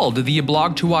called the A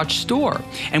Blog to Watch store,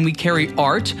 and we carry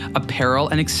art, apparel,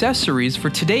 and accessories for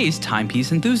today's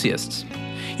timepiece enthusiasts.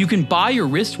 You can buy your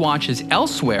wristwatches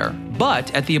elsewhere,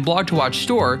 but at the A Blog to Watch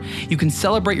store, you can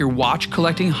celebrate your watch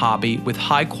collecting hobby with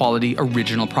high-quality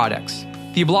original products.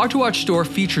 The A Blog to Watch store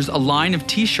features a line of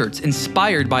t-shirts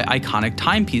inspired by iconic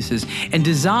timepieces and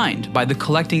designed by the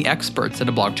collecting experts at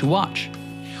A Blog to Watch.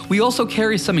 We also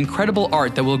carry some incredible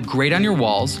art that will look great on your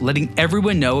walls, letting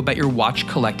everyone know about your watch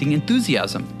collecting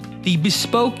enthusiasm. The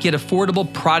bespoke yet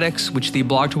affordable products which the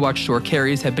Blog to Watch store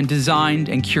carries have been designed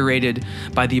and curated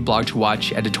by the Blog to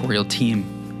Watch editorial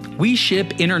team. We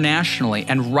ship internationally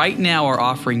and right now are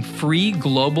offering free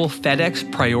global FedEx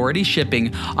priority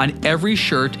shipping on every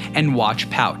shirt and watch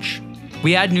pouch.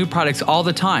 We add new products all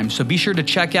the time, so be sure to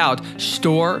check out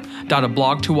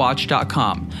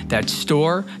store.ablogtowatch.com. That's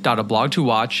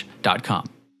store.ablogtowatch.com.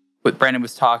 What Brandon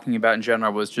was talking about in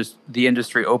general was just the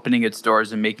industry opening its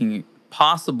doors and making it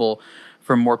possible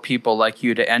for more people like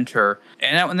you to enter.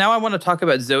 And now I want to talk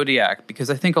about Zodiac, because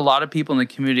I think a lot of people in the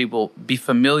community will be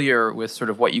familiar with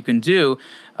sort of what you can do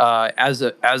as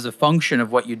a function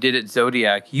of what you did at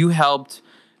Zodiac. You helped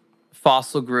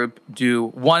Fossil Group do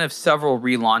one of several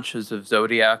relaunches of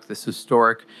Zodiac, this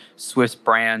historic Swiss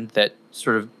brand that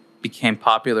sort of became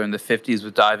popular in the 50s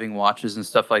with diving watches and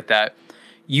stuff like that.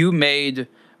 You made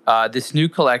this new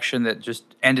collection that just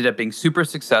ended up being super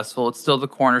successful. It's still the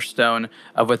cornerstone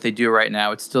of what they do right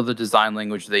now. It's still the design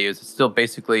language they use. It's still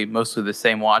basically mostly the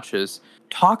same watches.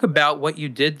 Talk about what you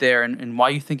did there and why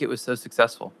you think it was so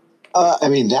successful.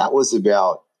 That was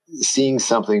about seeing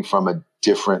something from a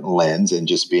different lens and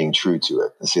just being true to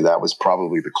it. And see, that was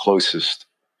probably the closest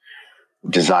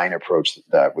design approach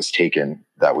that was taken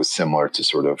that was similar to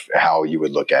sort of how you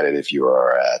would look at it if you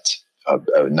were at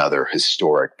another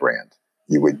historic brand.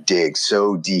 You would dig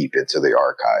so deep into the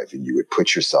archive, and you would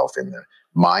put yourself in the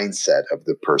mindset of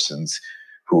the persons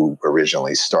who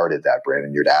originally started that brand.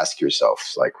 And you'd ask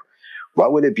yourself, like,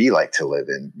 what would it be like to live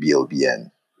in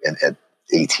Biel-Bienne at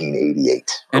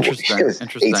 1888? Interesting.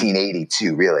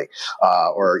 1882, really.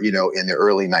 Or, in the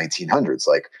early 1900s,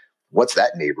 like, what's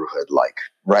that neighborhood like?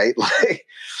 Right? Like,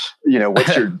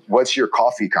 what's your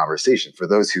coffee conversation? For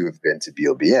those who have been to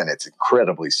Biel-Bienne, it's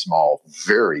incredibly small,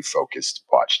 very focused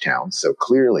watch town. So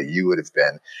clearly you would have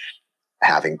been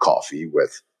having coffee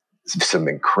with some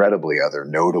incredibly other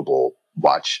notable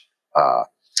watch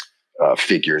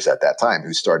figures at that time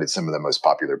who started some of the most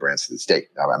popular brands to this day.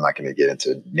 Now, I'm not going to get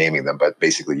into naming them, but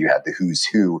basically you had the who's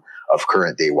who of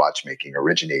current day watchmaking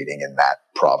originating in that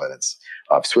province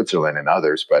of Switzerland and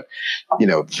others, but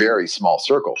very small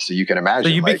circle. So you can imagine.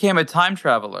 So you became a time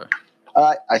traveler.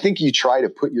 I think you try to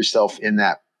put yourself in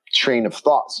that train of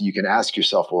thought, so you can ask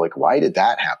yourself, well, like, why did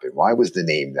that happen? Why was the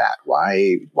name that?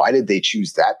 Why did they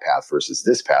choose that path versus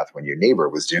this path when your neighbor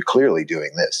was clearly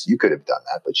doing this? You could have done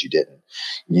that, but you didn't.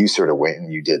 You sort of went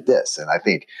and you did this. And I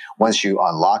think once you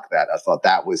unlock that, I thought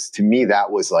that was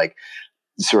like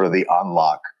sort of the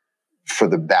unlock for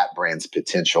that brand's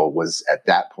potential, was at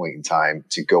that point in time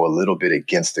to go a little bit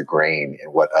against the grain in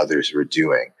what others were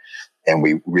doing. And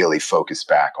we really focused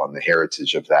back on the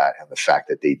heritage of that and the fact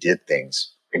that they did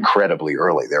things incredibly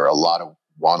early. There are a lot of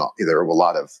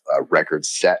records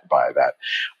set by that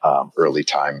early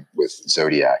time with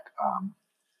Zodiac.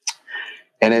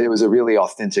 And it was a really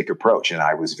authentic approach. And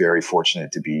I was very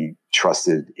fortunate to be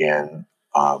trusted in,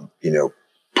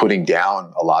 putting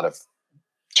down a lot of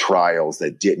trials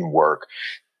that didn't work.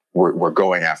 We're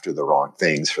going after the wrong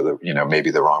things for the, maybe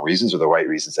the wrong reasons or the right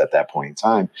reasons at that point in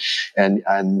time. And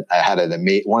I had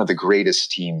one of the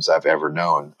greatest teams I've ever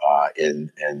known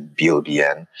in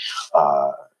Biel-Bienne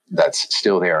that's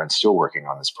still there and still working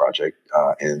on this project.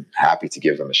 And happy to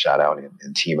give them a shout out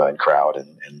in Tima and Crowd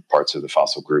and parts of the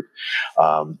Fossil group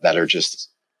that are just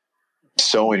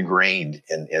so ingrained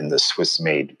in the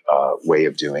Swiss-made way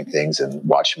of doing things and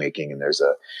watchmaking. And there's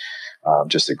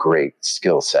just a great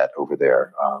skill set over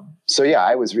there. So yeah,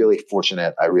 I was really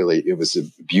fortunate. It was a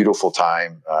beautiful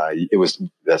time.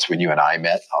 That's when you and I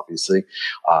met, obviously.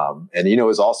 And it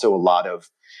was also a lot of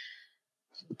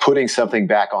putting something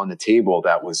back on the table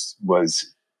that was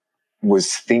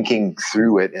thinking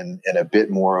through it in a bit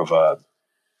more of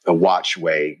a watch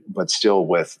way, but still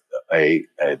with a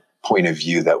point of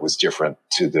view that was different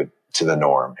to the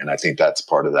norm. And I think that's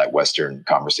part of that Western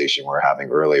conversation we were having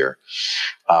earlier.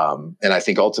 And I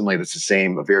think ultimately that's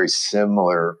a very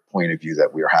similar point of view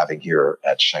that we are having here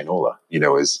at Shinola,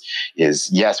 is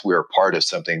yes, we're part of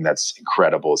something that's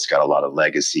incredible. It's got a lot of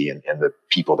legacy and the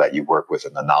people that you work with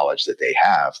and the knowledge that they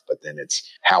have, but then it's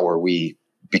how are we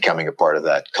becoming a part of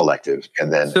that collective?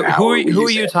 And then so who are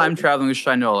you time traveling with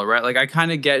Shinola, right? Like I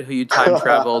kind of get who you time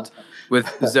traveled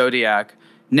with Zodiac.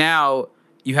 Now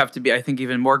you have to be, I think,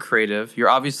 even more creative. You're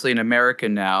obviously an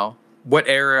American now. What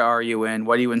era are you in?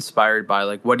 What are you inspired by?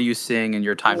 Like, what are you seeing in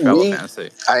your time travel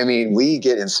fantasy? I mean, we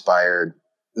get inspired,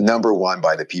 number one,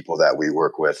 by the people that we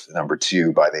work with. Number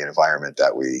two, by the environment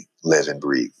that we live and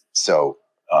breathe. So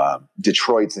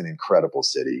Detroit's an incredible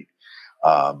city.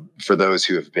 For those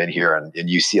who have been here, and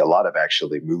you see a lot of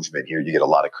actually movement here, you get a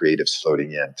lot of creatives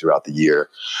floating in throughout the year.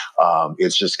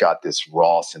 It's just got this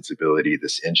raw sensibility,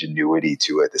 this ingenuity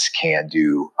to it, this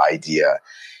can-do idea.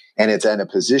 And it's in a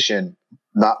position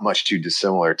not much too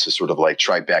dissimilar to sort of like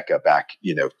Tribeca back,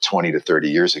 20 to 30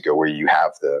 years ago, where you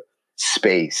have the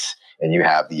space and you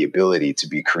have the ability to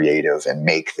be creative and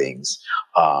make things.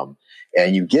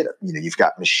 And you get, you've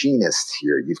got machinists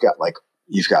here. You've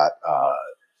got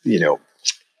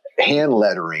hand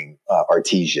lettering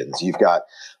artisans. You've got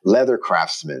leather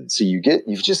craftsmen. So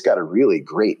you've just got a really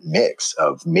great mix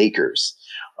of makers.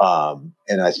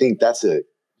 And I think that's a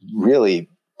really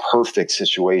perfect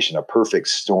situation, a perfect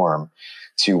storm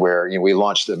to where, we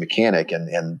launched the Mechanic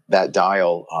and that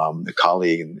dial, the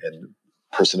colleague and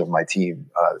person of my team,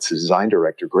 it's the design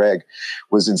director, Greg,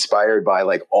 was inspired by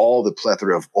like all the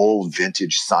plethora of old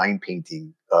vintage sign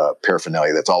painting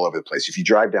paraphernalia that's all over the place. If you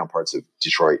drive down parts of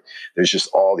Detroit, there's just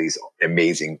all these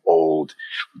amazing old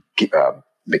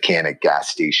mechanic gas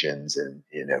stations and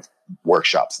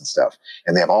workshops and stuff.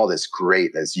 And they have all this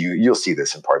great, as you'll see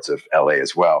this in parts of LA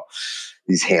as well,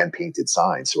 these hand painted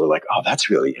signs. So we're like, oh, that's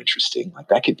really interesting. Like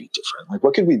that could be different. Like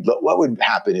what would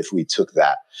happen if we took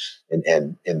that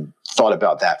and thought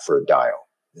about that for a dial?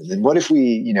 And then what if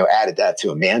we, added that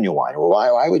to a manual line? Well,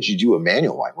 why would you do a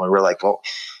manual line? Well, we're like, well,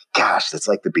 gosh, that's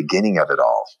like the beginning of it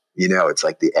all. It's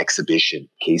like the exhibition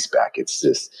case back. It's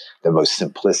just the most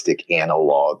simplistic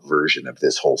analog version of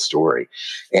this whole story.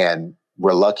 And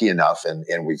we're lucky enough, and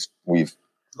we've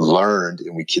learned,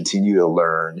 and we continue to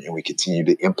learn, and we continue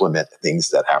to implement things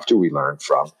that after we learn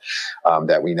from,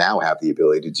 that we now have the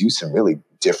ability to do some really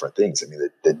different things. I mean,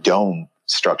 the dome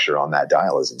structure on that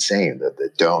dial is insane. The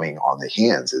doming on the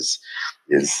hands is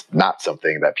not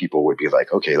something that people would be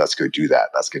like, okay, let's go do that.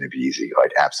 That's going to be easy.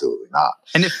 Like, absolutely not.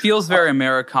 And it feels very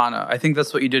Americana. I think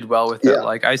that's what you did well with it.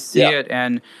 Like, I see it,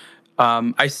 and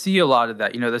I see a lot of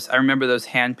that. I remember those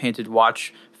hand-painted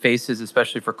watch faces,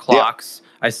 especially for clocks.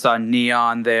 I saw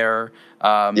neon there.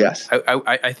 Yes.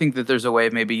 I think that there's a way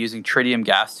of maybe using tritium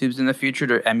gas tubes in the future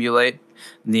to emulate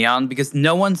neon, because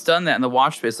no one's done that in the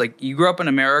watch space. Like, you grew up in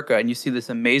America and you see this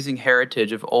amazing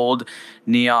heritage of old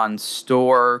neon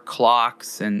store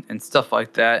clocks and stuff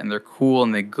like that, and they're cool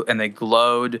and they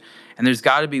glowed. And there's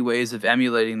got to be ways of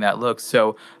emulating that look.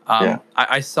 So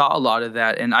I saw a lot of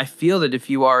that, and I feel that if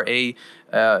you are a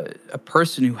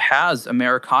person who has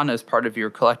Americana as part of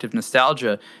your collective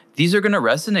nostalgia, these are going to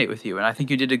resonate with you. And I think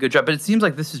you did a good job. But it seems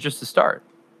like this is just a start.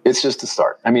 It's just a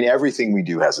start. I mean, everything we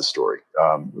do has a story.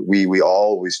 We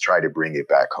always try to bring it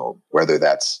back home, whether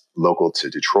that's local to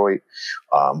Detroit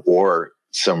or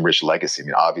some rich legacy. I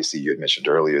mean, obviously, you had mentioned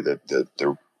earlier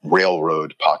the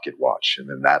railroad pocket watch, and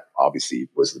then that obviously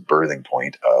was the birthing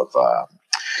point of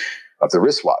the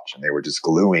wristwatch, and they were just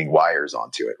gluing wires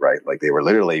onto it, right? Like, they were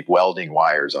literally welding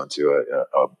wires onto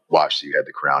a watch. So you had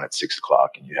the crown at 6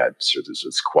 o'clock, and you had sort of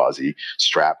this quasi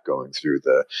strap going through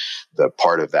the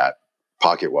part of that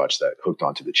pocket watch that hooked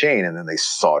onto the chain, and then they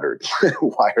soldered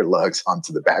wire lugs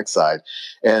onto the backside.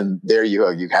 And there you go.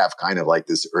 You have kind of like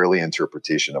this early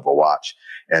interpretation of a watch.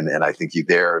 And I think you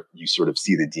sort of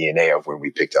see the DNA of when we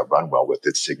picked up Runwell with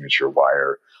its signature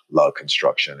wire lug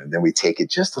construction. And then we take it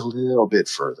just a little bit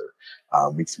further.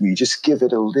 We just give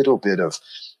it a little bit of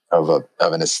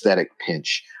an aesthetic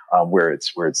pinch, where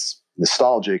it's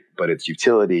nostalgic, but it's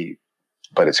utility,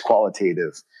 but it's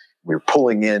qualitative. We're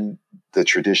pulling in the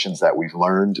traditions that we've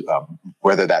learned,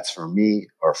 whether that's from me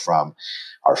or from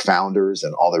our founders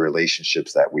and all the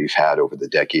relationships that we've had over the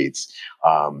decades.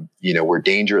 We're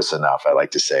dangerous enough, I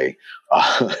like to say,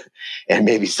 and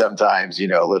maybe sometimes,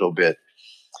 a little bit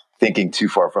thinking too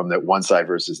far from that one side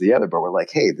versus the other. But we're like,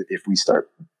 hey, if we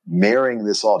start marrying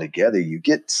this all together, you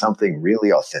get something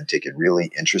really authentic and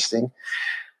really interesting.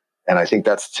 And I think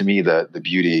that's, to me, the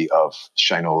beauty of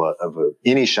Shinola, of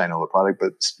any Shinola product,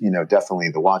 but definitely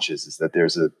the watches, is that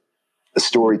there's a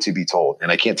story to be told.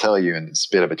 And I can't tell you, and it's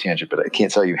a bit of a tangent, but I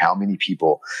can't tell you how many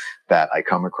people that I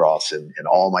come across, and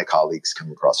all my colleagues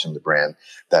come across from the brand,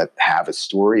 that have a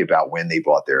story about when they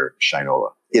bought their Shinola.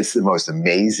 It's the most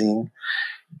amazing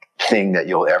thing that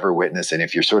you'll ever witness. And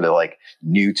if you're sort of like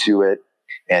new to it,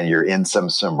 and you're in some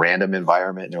random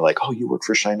environment, and they're like, oh, you work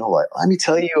for Shinola. Let me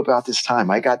tell you about this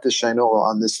time. I got this Shinola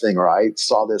on this thing, or I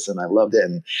saw this and I loved it,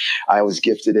 and I was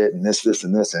gifted it, and this,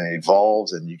 and this, and it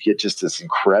evolves, and you get just this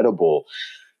incredible,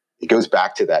 it goes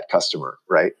back to that customer,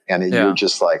 right? And you're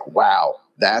just like, wow,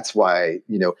 that's why,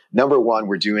 number one,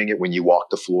 we're doing it when you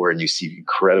walk the floor and you see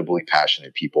incredibly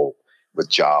passionate people with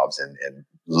jobs and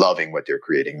loving what they're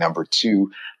creating. Number two,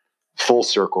 full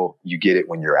circle, you get it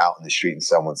when you're out in the street and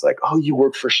someone's like, oh, you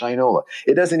work for Shinola.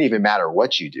 It doesn't even matter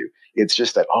what you do. It's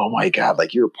just that, oh my God,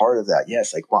 like, you're a part of that.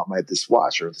 Yes, I bought this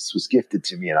watch, or this was gifted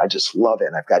to me and I just love it.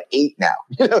 And I've got 8 now.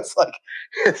 It's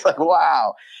like,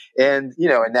 wow. And,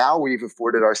 and now we've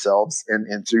afforded ourselves,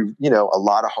 and through, a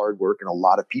lot of hard work and a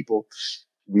lot of people,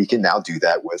 we can now do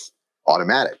that with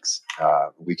automatics.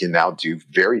 We can now do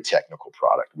very technical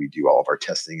product. We do all of our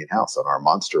testing in-house on our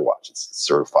Monster watch. It's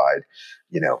certified,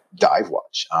 dive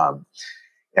watch.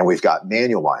 And we've got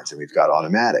manual lines, and we've got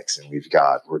automatics, and we've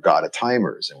got Regatta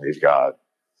timers, and we've got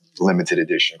limited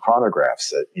edition chronographs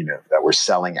that, that we're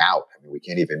selling out. I mean, we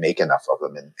can't even make enough of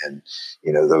them. And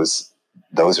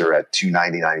those are at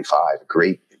 $290.95.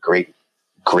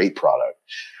 Great product.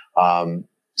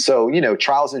 So,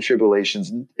 trials and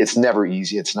tribulations, it's never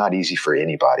easy. It's not easy for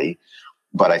anybody.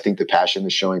 But I think the passion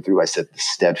is showing through. I said the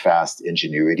steadfast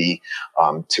ingenuity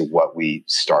to what we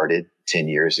started 10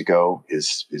 years ago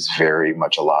is very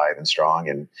much alive and strong.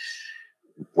 And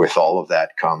with all of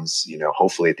that comes,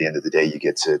 hopefully at the end of the day, you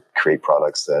get to create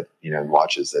products that,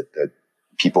 watches that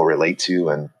people relate to,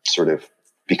 and sort of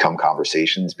become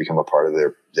conversations, become a part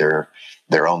of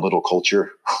their own little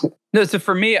culture. No, so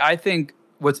for me, I think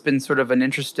what's been sort of an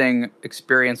interesting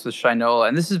experience with Shinola,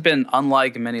 and this has been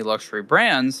unlike many luxury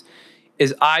brands,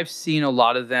 is I've seen a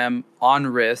lot of them on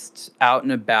wrists, out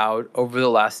and about over the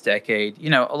last decade.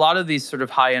 A lot of these sort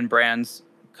of high-end brands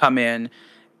come in,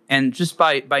 and just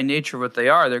by nature of what they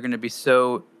are, they're going to be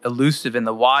so elusive in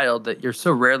the wild that you're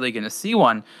so rarely going to see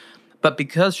one. But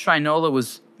because Shinola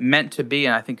was meant to be,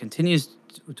 and I think continues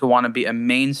to want to be a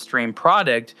mainstream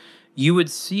product, you would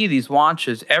see these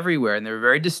watches everywhere, and they're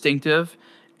very distinctive.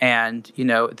 And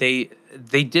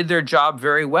they did their job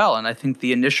very well. And I think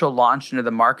the initial launch into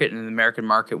the market and the American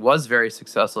market was very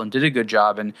successful and did a good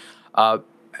job. And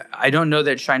I don't know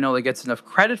that Shinola gets enough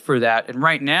credit for that. And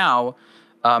right now,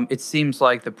 it seems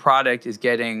like the product is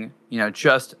getting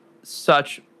just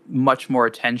such much more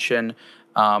attention,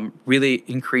 really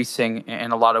increasing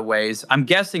in a lot of ways. I'm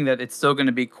guessing that it's still going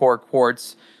to be core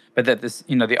quartz, but that this,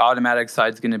 the automatic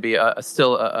side is going to be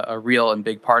still a real and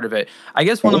big part of it. I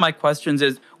guess one of my questions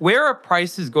is, where are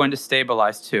prices going to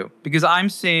stabilize to? Because I'm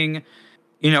seeing,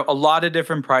 a lot of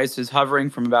different prices hovering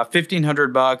from about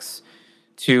 $1,500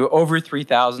 to over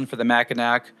 $3,000 for the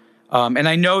Mackinac. And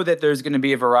I know that there's going to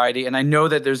be a variety, and I know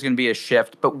that there's going to be a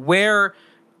shift, but where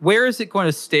is it going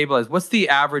to stabilize? What's the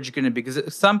average going to be? Because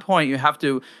at some point you have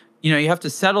to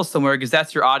settle somewhere, because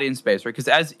that's your audience base, right?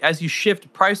 Because as you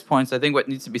shift price points, I think what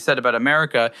needs to be said about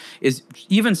America is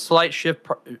even slight shifts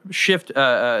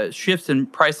in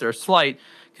price that are slight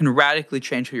can radically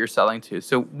change who you're selling to.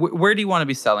 So where do you want to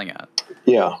be selling at?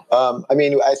 Yeah.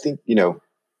 I think,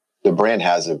 the brand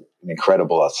has an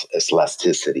incredible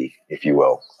elasticity, if you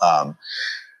will.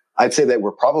 I'd say that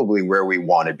we're probably where we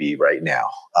want to be right now.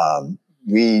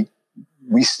 We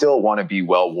still want to be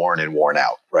well worn and worn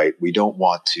out, right? We don't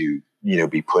want to,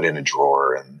 be put in a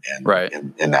drawer and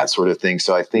that sort of thing.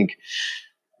 So I think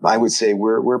I would say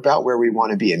we're about where we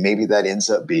want to be, and maybe that ends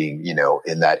up being,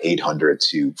 in that $800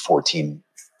 to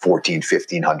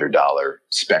 $1,500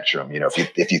 spectrum.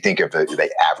 If you think of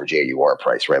the average AUR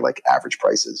price, right, like average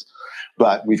prices,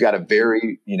 but we've got a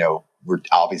very, we're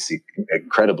obviously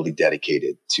incredibly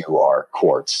dedicated to our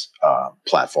quartz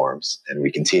platforms, and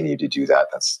we continue to do that.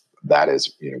 That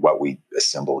is what we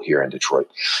assemble here in Detroit,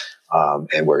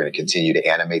 and we're going to continue to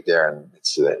animate there. And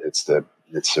it's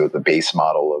sort of the base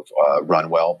model of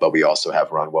Runwell, but we also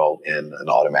have Runwell in an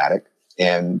automatic,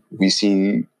 and we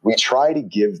try to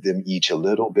give them each a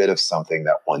little bit of something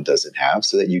that one doesn't have,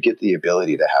 so that you get the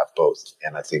ability to have both.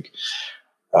 And I think,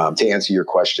 to answer your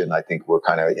question, I think we're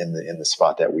kind of in the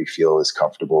spot that we feel is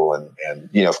comfortable, and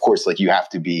of course, like, you have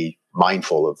to be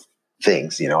mindful of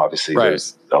things. Obviously, right.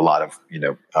 There's a lot of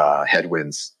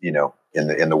headwinds,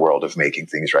 in the world of making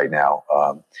things right now.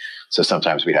 So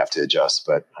sometimes we have to adjust,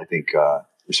 but I think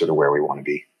we're sort of where we want to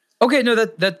be. Okay, no,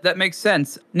 that makes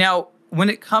sense. Now, when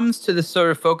it comes to the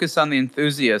sort of focus on the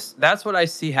enthusiast, that's what I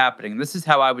see happening. This is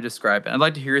how I would describe it. I'd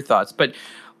like to hear your thoughts, but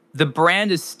the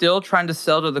brand is still trying to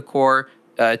sell to the core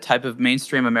type of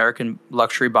mainstream American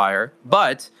luxury buyer,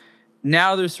 but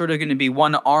now there's sort of going to be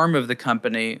one arm of the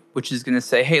company which is going to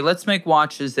say, hey, let's make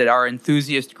watches that are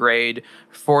enthusiast grade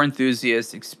for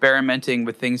enthusiasts, experimenting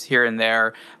with things here and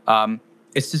there.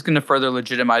 It's just going to further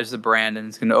legitimize the brand, and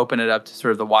it's going to open it up to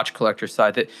sort of the watch collector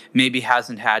side that maybe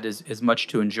hasn't had as much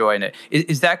to enjoy in it.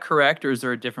 Is that correct, or is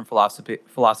there a different philosophy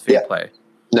at play?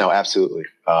 No, absolutely.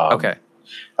 Okay.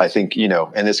 I think,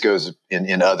 and this goes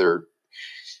in other,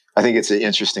 I think it's an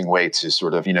interesting way to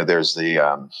sort of, there's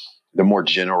the more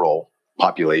general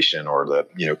population, or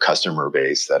the customer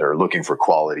base that are looking for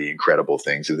quality, incredible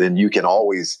things. And then you can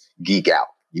always geek out.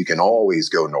 You can always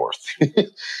go north,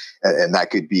 and that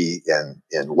could be in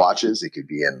watches. It could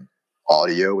be in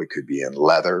audio. It could be in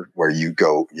leather, where you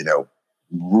go,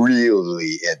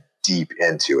 really deep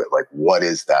into it. Like, what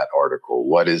is that article?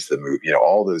 What is the movie?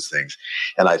 All those things.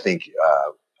 And I think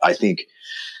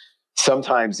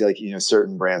sometimes, like,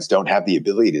 certain brands don't have the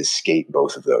ability to skate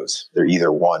both of those. They're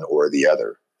either one or the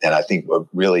other. And I think a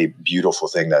really beautiful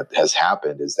thing that has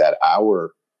happened is that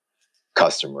our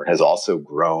customer has also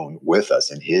grown with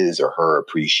us, and his or her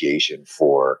appreciation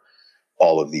for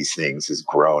all of these things has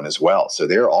grown as well. So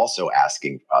they're also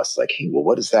asking us, like, hey, well,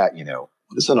 what does that, what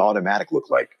does an automatic look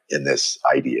like in this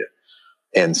idea?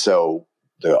 And so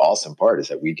the awesome part is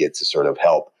that we get to sort of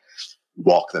help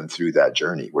walk them through that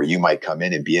journey, where you might come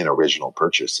in and be an original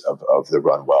purchase of the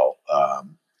Runwell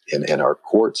in our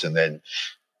quartz, and then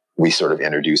we sort of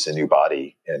introduce a new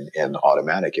body in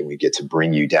automatic, and we get to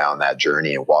bring you down that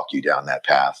journey and walk you down that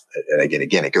path. And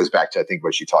again, it goes back to, I think,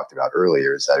 what you talked about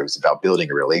earlier, is that it was about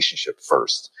building a relationship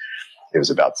first. It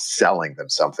was about selling them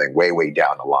something way, way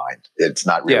down the line. It's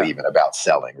not really even about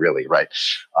selling, really, right?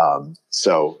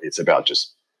 So it's about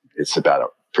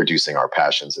producing our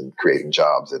passions and creating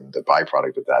jobs, and the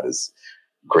byproduct of that is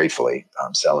gratefully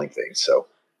selling things. So.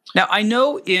 Now, I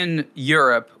know in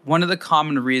Europe, one of the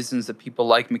common reasons that people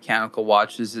like mechanical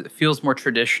watches is it feels more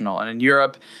traditional. And in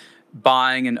Europe,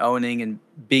 buying and owning and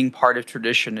being part of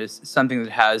tradition is something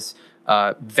that has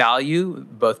value,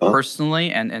 both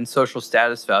personally and social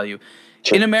status value.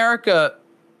 Sure. In America,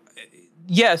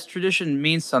 yes, tradition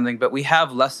means something, but we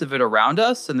have less of it around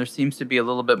us, and there seems to be a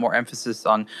little bit more emphasis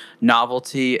on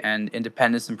novelty and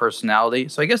independence and personality.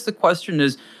 So I guess the question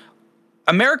is,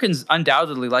 Americans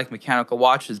undoubtedly like mechanical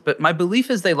watches, but my belief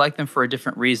is they like them for a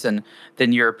different reason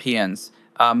than Europeans.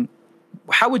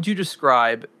 How would you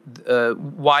describe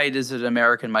why it is that an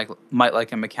American might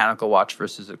like a mechanical watch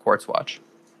versus a quartz watch?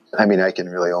 I mean, I can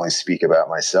really only speak about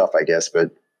myself, I guess,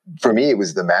 but for me, it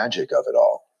was the magic of it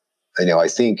all. I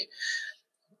think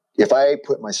if I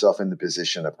put myself in the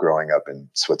position of growing up in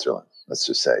Switzerland, let's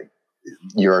just say,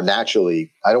 you're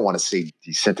naturally, I don't want to say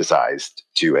desensitized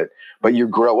to it, but you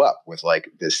grow up with like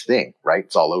this thing, right?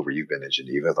 It's all over. You've been in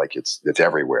Geneva, like it's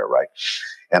everywhere, right?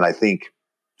 And I think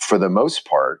for the most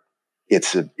part,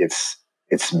 it's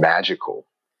magical.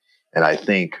 And I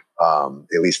think,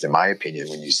 at least in my opinion,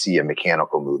 when you see a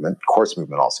mechanical movement, quartz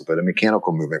movement also, but a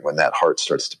mechanical movement, when that heart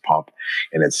starts to pump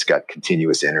and it's got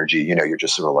continuous energy, you're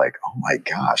just sort of like, oh my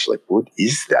gosh, like what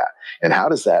is that? And how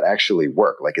does that actually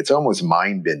work? Like it's almost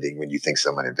mind bending when you think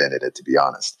someone invented it, to be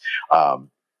honest.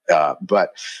 But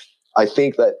I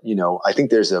think that, I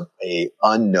think there's a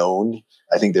unknown,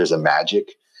 I think there's a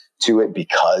magic to it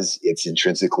because it's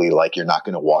intrinsically like you're not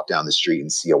going to walk down the street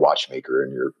and see a watchmaker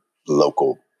in your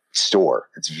local store.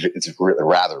 It's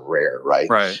rather rare, right?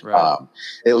 Right.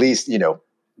 At least,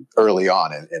 early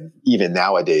on. And even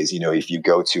nowadays, if you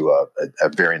go to a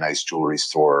very nice jewelry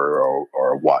store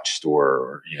or a watch store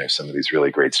or, some of these really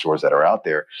great stores that are out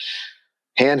there,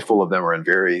 handful of them are in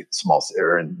very small,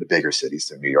 or in the bigger cities,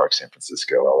 so New York, San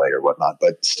Francisco, LA or whatnot,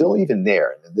 but still even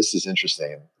there. And this is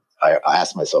interesting. I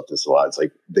ask myself this a lot. It's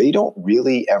like, they don't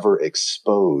really ever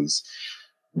expose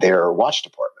their watch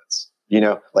departments.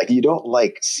 Like you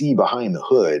don't see behind the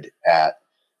hood at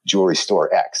jewelry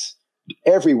store X.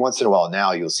 Every once in a while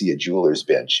now you'll see a jeweler's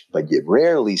bench, but you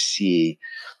rarely see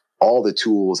all the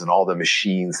tools and all the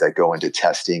machines that go into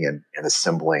testing and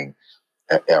assembling,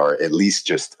 or at least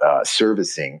just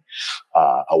servicing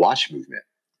a watch movement.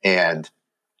 And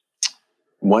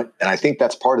I think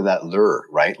that's part of that lure,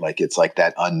 right? Like it's like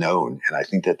that unknown. And I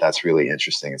think that that's really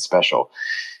interesting and special.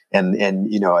 And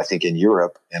I think in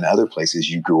Europe and other places,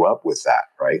 you grew up with that,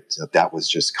 right? So that was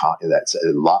just, that's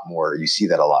a lot more, you see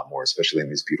that a lot more, especially in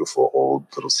these beautiful old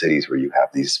little cities where you have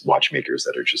these watchmakers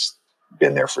that are just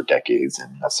been there for decades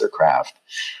and that's their craft.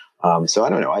 So I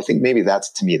don't know. I think maybe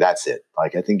to me, that's it.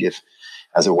 Like, I think if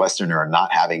as a Westerner,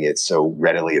 not having it so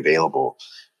readily available,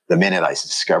 the minute I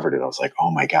discovered it, I was like, oh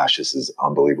my gosh, this is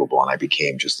unbelievable. And I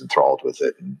became just enthralled with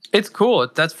it. It's cool.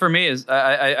 That's for me is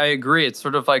I agree. It's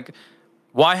sort of like,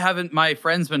 why haven't my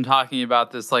friends been talking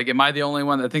about this? Like, am I the only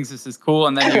one that thinks this is cool?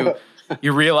 And then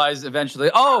you realize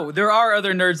eventually, oh, there are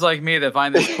other nerds like me that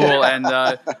find this cool.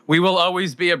 And we will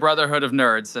always be a brotherhood of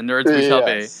nerds, and nerds we shall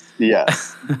be.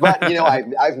 Yes. But,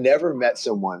 I've never met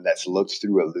someone that's looked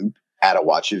through a loop at a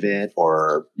watch event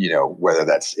or, whether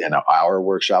that's in our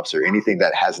workshops or anything,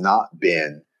 that has not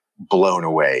been blown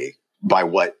away by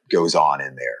what goes on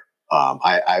in there.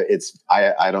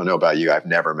 I don't know about you. I've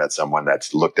never met someone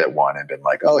that's looked at one and been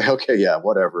like, oh, okay, yeah,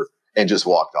 whatever, and just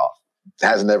walked off. It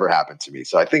has never happened to me.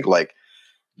 So I think like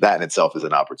that in itself is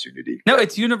an opportunity. No,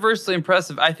 it's universally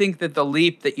impressive. I think that the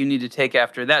leap that you need to take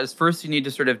after that is first you need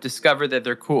to sort of discover that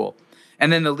they're cool.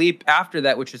 And then the leap after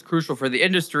that, which is crucial for the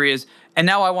industry, is, and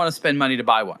now I want to spend money to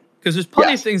buy one. Because there's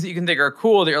plenty of things that you can think are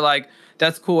cool that you're like,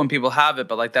 that's cool when people have it,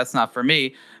 but like, that's not for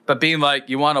me. But being like,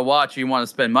 you want to watch, you want to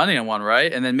spend money on one,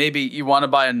 right? And then maybe you want to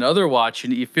buy another watch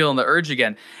and you feel the urge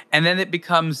again. And then it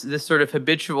becomes this sort of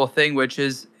habitual thing, which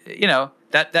is,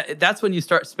 that's when you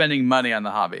start spending money on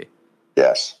the hobby.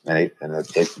 Yes. And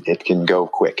it can go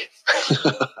quick.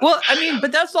 Well, I mean,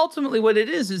 but that's ultimately what it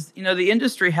is, the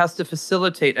industry has to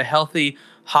facilitate a healthy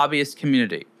hobbyist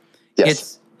community. Yes.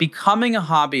 It's becoming a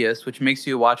hobbyist, which makes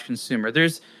you a watch consumer.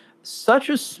 There's such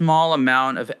a small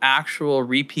amount of actual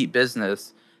repeat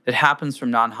business that happens from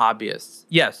non-hobbyists.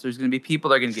 Yes, there's going to be people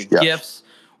that are going to get gifts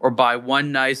or buy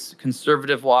one nice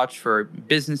conservative watch for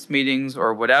business meetings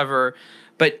or whatever.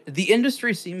 But the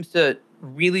industry seems to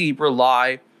really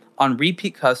rely on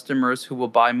repeat customers who will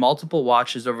buy multiple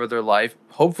watches over their life,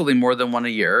 hopefully more than one a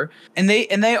year. And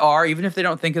they are, even if they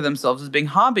don't think of themselves as being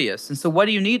hobbyists. And so what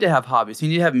do you need to have hobbyists? You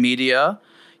need to have media.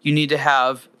 You need to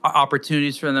have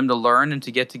opportunities for them to learn and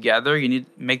to get together. You need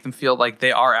to make them feel like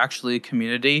they are actually a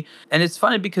community. And it's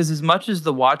funny because as much as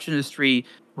the watch industry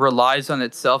relies on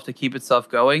itself to keep itself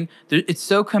going, it's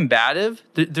so combative.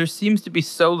 There seems to be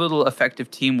so little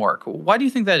effective teamwork. Why do you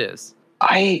think that is?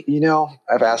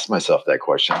 I've asked myself that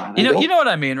question. You know what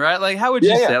I mean, right? Like, how would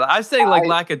you say that? I say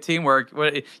lack of teamwork.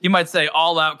 You might say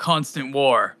all out constant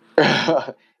war.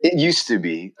 It used to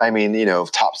be. I mean,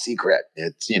 top secret.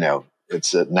 It's,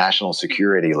 it's a national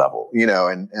security level,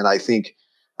 and I think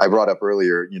I brought up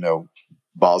earlier,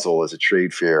 Basel is a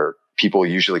trade fair. People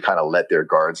usually kind of let their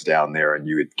guards down there, and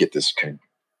you would get this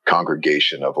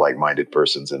congregation of like-minded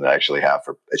persons and actually have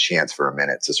a chance for a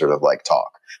minute to sort of like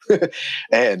talk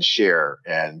and share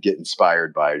and get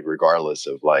inspired by, regardless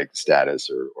of like status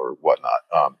or whatnot.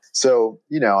 So,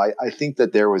 I think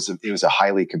that it was a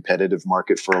highly competitive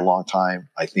market for a long time.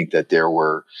 I think that there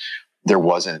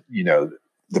wasn't,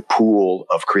 the pool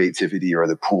of creativity or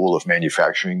the pool of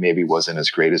manufacturing maybe wasn't as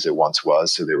great as it once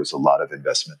was. So there was a lot of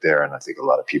investment there. And I think a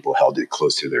lot of people held it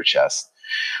close to their chest.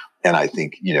 And I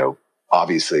think,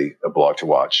 obviously a Blog to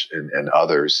Watch and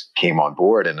others came on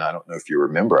board. And I don't know if you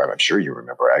remember, I'm sure you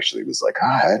remember, actually, it was like,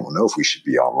 I don't know if we should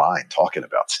be online talking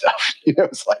about stuff.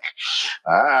 It's like,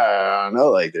 I don't know,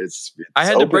 like I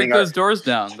had to break those doors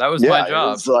down. That was my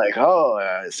job. It's like,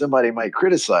 somebody might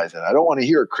criticize it. I don't want to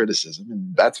hear criticism.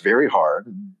 And that's very hard.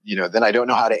 And, then I don't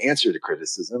know how to answer the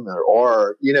criticism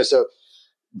or so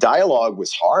dialogue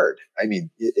was hard. I mean,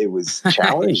 it was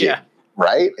challenging. Yeah.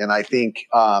 Right. And I think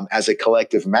as a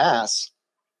collective mass,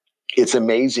 it's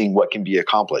amazing what can be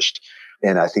accomplished.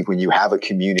 And I think when you have a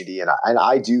community, and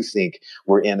I do think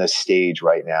we're in a stage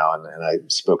right now, and I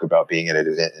spoke about being at an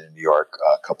event in New York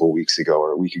a couple of weeks ago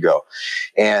or a week ago,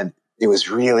 and it was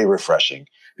really refreshing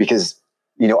because,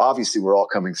 obviously we're all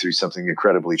coming through something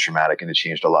incredibly traumatic, and it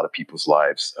changed a lot of people's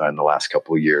lives in the last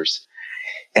couple of years.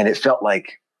 And it felt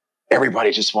like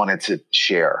everybody just wanted to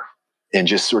share and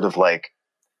just sort of like,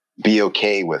 be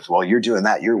okay with, well, you're doing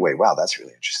that your way. Wow, that's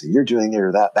really interesting. You're doing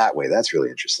it that way. That's really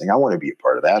interesting. I want to be a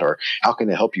part of that. Or how can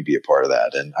I help you be a part of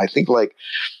that? And I think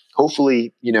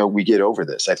hopefully, we get over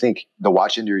this. I think the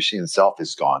watch industry itself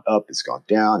has gone up, it's gone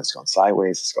down, it's gone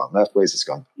sideways, it's gone leftways, it's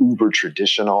gone uber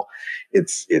traditional.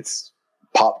 It's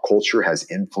pop culture has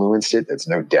influenced it. There's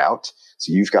no doubt.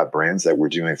 So you've got brands that were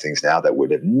doing things now that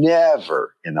would have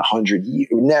never in 100 years,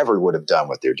 never would have done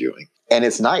what they're doing. And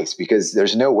it's nice because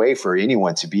there's no way for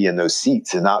anyone to be in those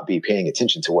seats and not be paying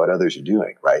attention to what others are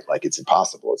doing, right? Like it's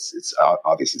impossible. It's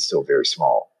obviously still a very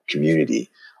small community.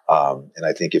 And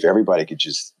I think if everybody could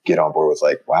just get on board with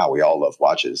like, wow, we all love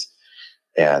watches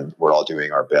and we're all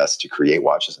doing our best to create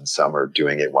watches, and some are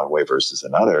doing it one way versus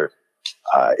another,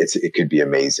 it could be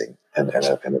amazing. And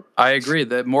I agree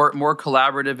that more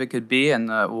collaborative it could be, and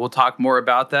we'll talk more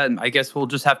about that. And I guess we'll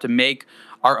just have to make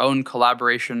our own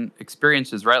collaboration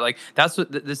experiences, right? Like that's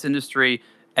what this industry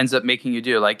ends up making you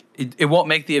do. Like it won't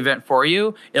make the event for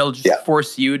you; it'll just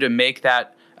force you to make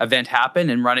that event happen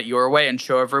and run it your way and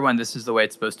show everyone this is the way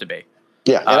it's supposed to be.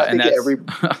 Yeah, and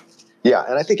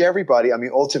I think everybody. I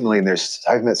mean, ultimately,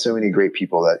 I've met so many great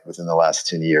people that within the last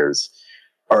 10 years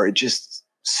are just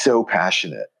so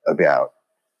passionate about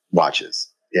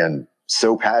watches and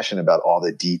so passionate about all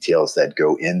the details that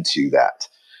go into that.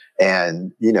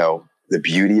 And, the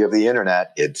beauty of the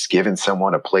internet, it's given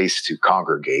someone a place to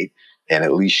congregate and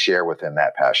at least share with them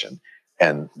that passion.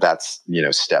 And that's,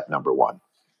 step number one.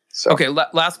 So, okay.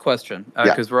 Last question,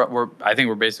 because I think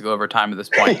we're basically over time at this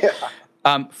point.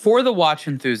 For the watch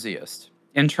enthusiast,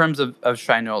 in terms of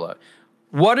Shinola,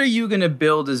 what are you going to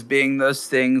build as being those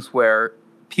things where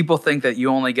people think that you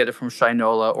only get it from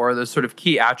Shinola, or those sort of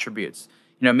key attributes?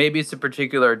 Maybe it's a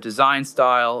particular design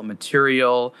style,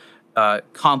 material,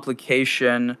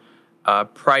 complication,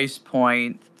 price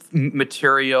point,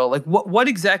 material. Like what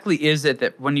exactly is it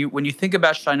that when you think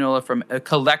about Shinola from a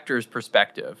collector's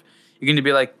perspective, you're going to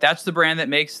be like, that's the brand that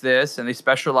makes this, and they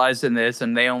specialize in this,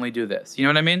 and they only do this. You know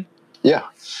what I mean? Yeah.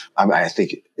 I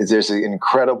think there's an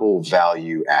incredible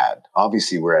value add.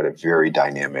 Obviously, we're at a very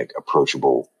dynamic,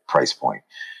 approachable price point.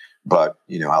 But,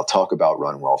 I'll talk about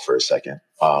Runwell for a second.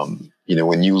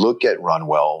 When you look at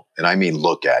Runwell, and I mean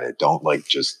look at it, don't like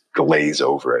just glaze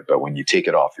over it, but when you take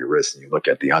it off your wrist and you look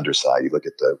at the underside, you look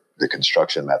at the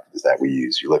construction methods that we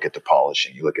use, you look at the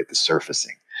polishing, you look at the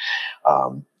surfacing,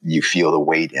 you feel the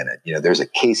weight in it. There's a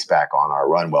case back on our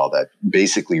Runwell that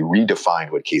basically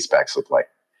redefined what case backs look like.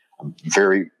 I'm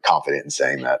very confident in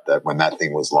saying that when that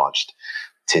thing was launched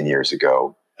 10 years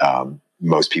ago,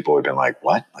 most people have been like,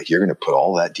 what? Like you're going to put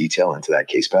all that detail into that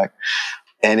case back?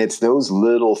 And it's those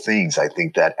little things, I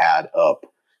think, that add up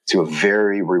to a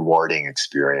very rewarding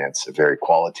experience, a very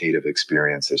qualitative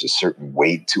experience. There's a certain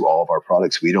weight to all of our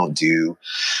products. We don't do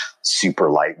super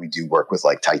light. We do work with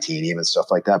like titanium and stuff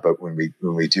like that. But when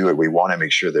we do it, we want to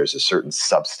make sure there's a certain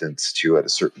substance to it, a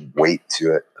certain weight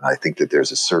to it. And I think that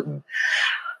there's a certain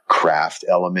craft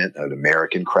element, an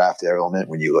American craft element.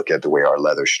 When you look at the way our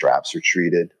leather straps are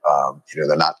treated,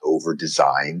 they're not over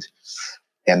designed,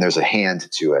 and there's a hand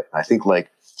to it. I think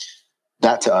like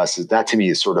that to us, that to me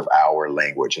is sort of our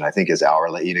language. And I think as our,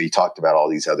 you talked about all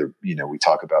these other, we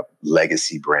talk about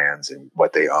legacy brands and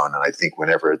what they own. And I think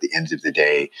whenever at the end of the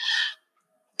day,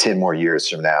 10 more years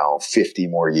from now, 50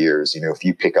 more years, if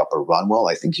you pick up a Runwell,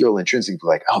 I think you'll intrinsically be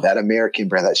like, oh, that American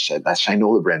brand, that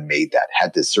Shinola brand made that,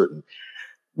 had this certain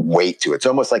weight to it. It's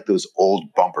almost like those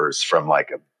old bumpers from like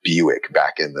a Buick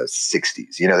back in the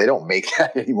 60s. They don't make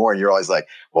that anymore. And you're always like,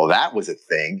 well, that was a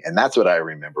thing. And that's what I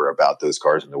remember about those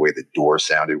cars and the way the door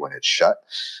sounded when it shut.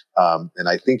 And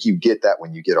I think you get that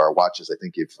when you get our watches. I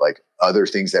think if like other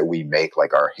things that we make,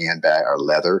 like our handbag, our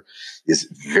leather is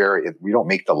we don't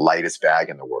make the lightest bag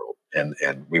in the world. And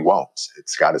we won't.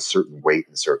 It's got a certain weight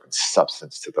and certain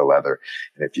substance to the leather.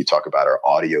 And if you talk about our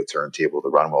audio turntable, the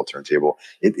Runwell turntable,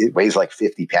 it weighs like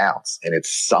 50 pounds and it's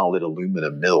solid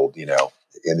aluminum milled,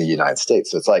 in the United States.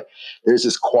 So it's like there's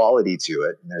this quality to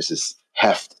it and there's this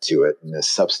heft to it and this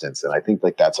substance. And I think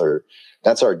like that's our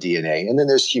DNA. And then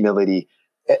there's humility.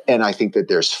 And I think that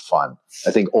there's fun.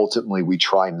 I think ultimately we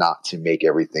try not to make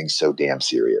everything so damn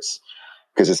serious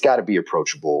because it's got to be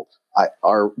approachable.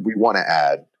 We want to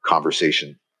add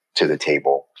conversation to the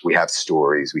table. We have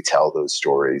stories. We tell those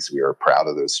stories. We are proud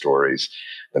of those stories.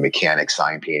 The mechanic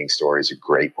sign painting story is a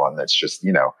great one. That's just,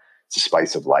 it's a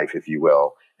spice of life, if you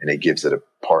will. And it gives it a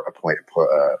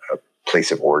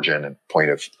place of origin and point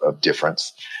of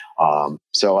difference.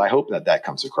 So I hope that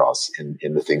comes across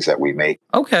in the things that we make.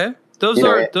 Okay. Those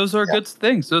are good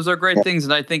things. Those are great things.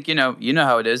 And I think, you know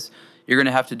how it is. You're going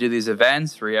to have to do these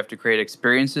events where you have to create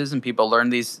experiences and people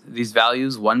learn these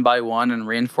values one by one and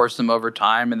reinforce them over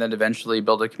time and then eventually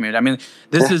build a community. I mean,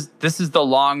 this is the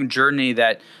long journey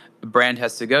that a brand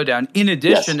has to go down in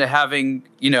addition to having,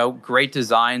 great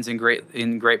designs and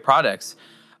great products.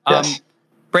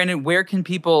 Brandon, where can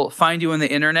people find you on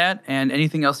the internet and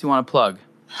anything else you want to plug?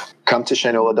 Come to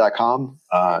Shinola.com.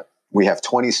 We have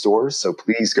 20 stores, so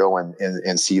please go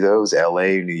and see those,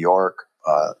 LA, New York,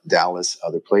 Dallas,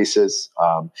 other places,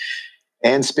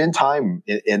 and spend time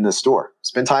in the store.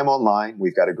 Spend time online.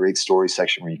 We've got a great story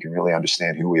section where you can really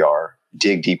understand who we are,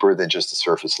 dig deeper than just the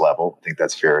surface level. I think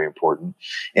that's very important.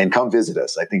 And come visit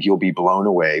us. I think you'll be blown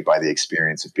away by the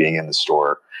experience of being in the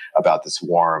store, about this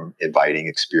warm, inviting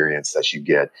experience that you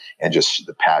get, and just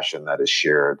the passion that is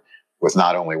shared with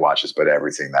not only watches, but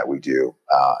everything that we do.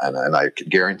 And I can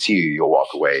guarantee you'll walk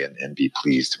away and be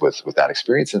pleased with that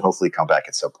experience and hopefully come back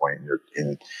at some point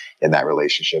in that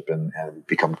relationship and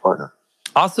become a partner.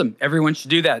 Awesome. Everyone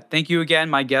should do that. Thank you again.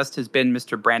 My guest has been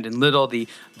Mr. Brandon Little, the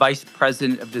Vice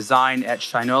President of Design at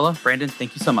Shinola. Brandon,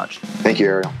 thank you so much. Thank you,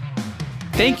 Ariel.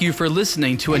 Thank you for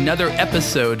listening to another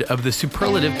episode of the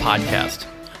Superlative Podcast.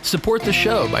 Support the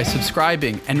show by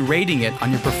subscribing and rating it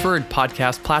on your preferred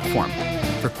podcast platform.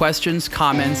 For questions,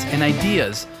 comments, and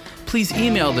ideas, please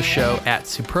email the show at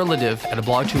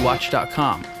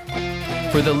superlative@ablog2watch.com.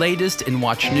 For the latest in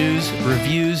watch news,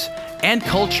 reviews, and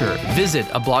culture, visit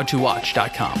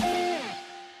ablog2watch.com.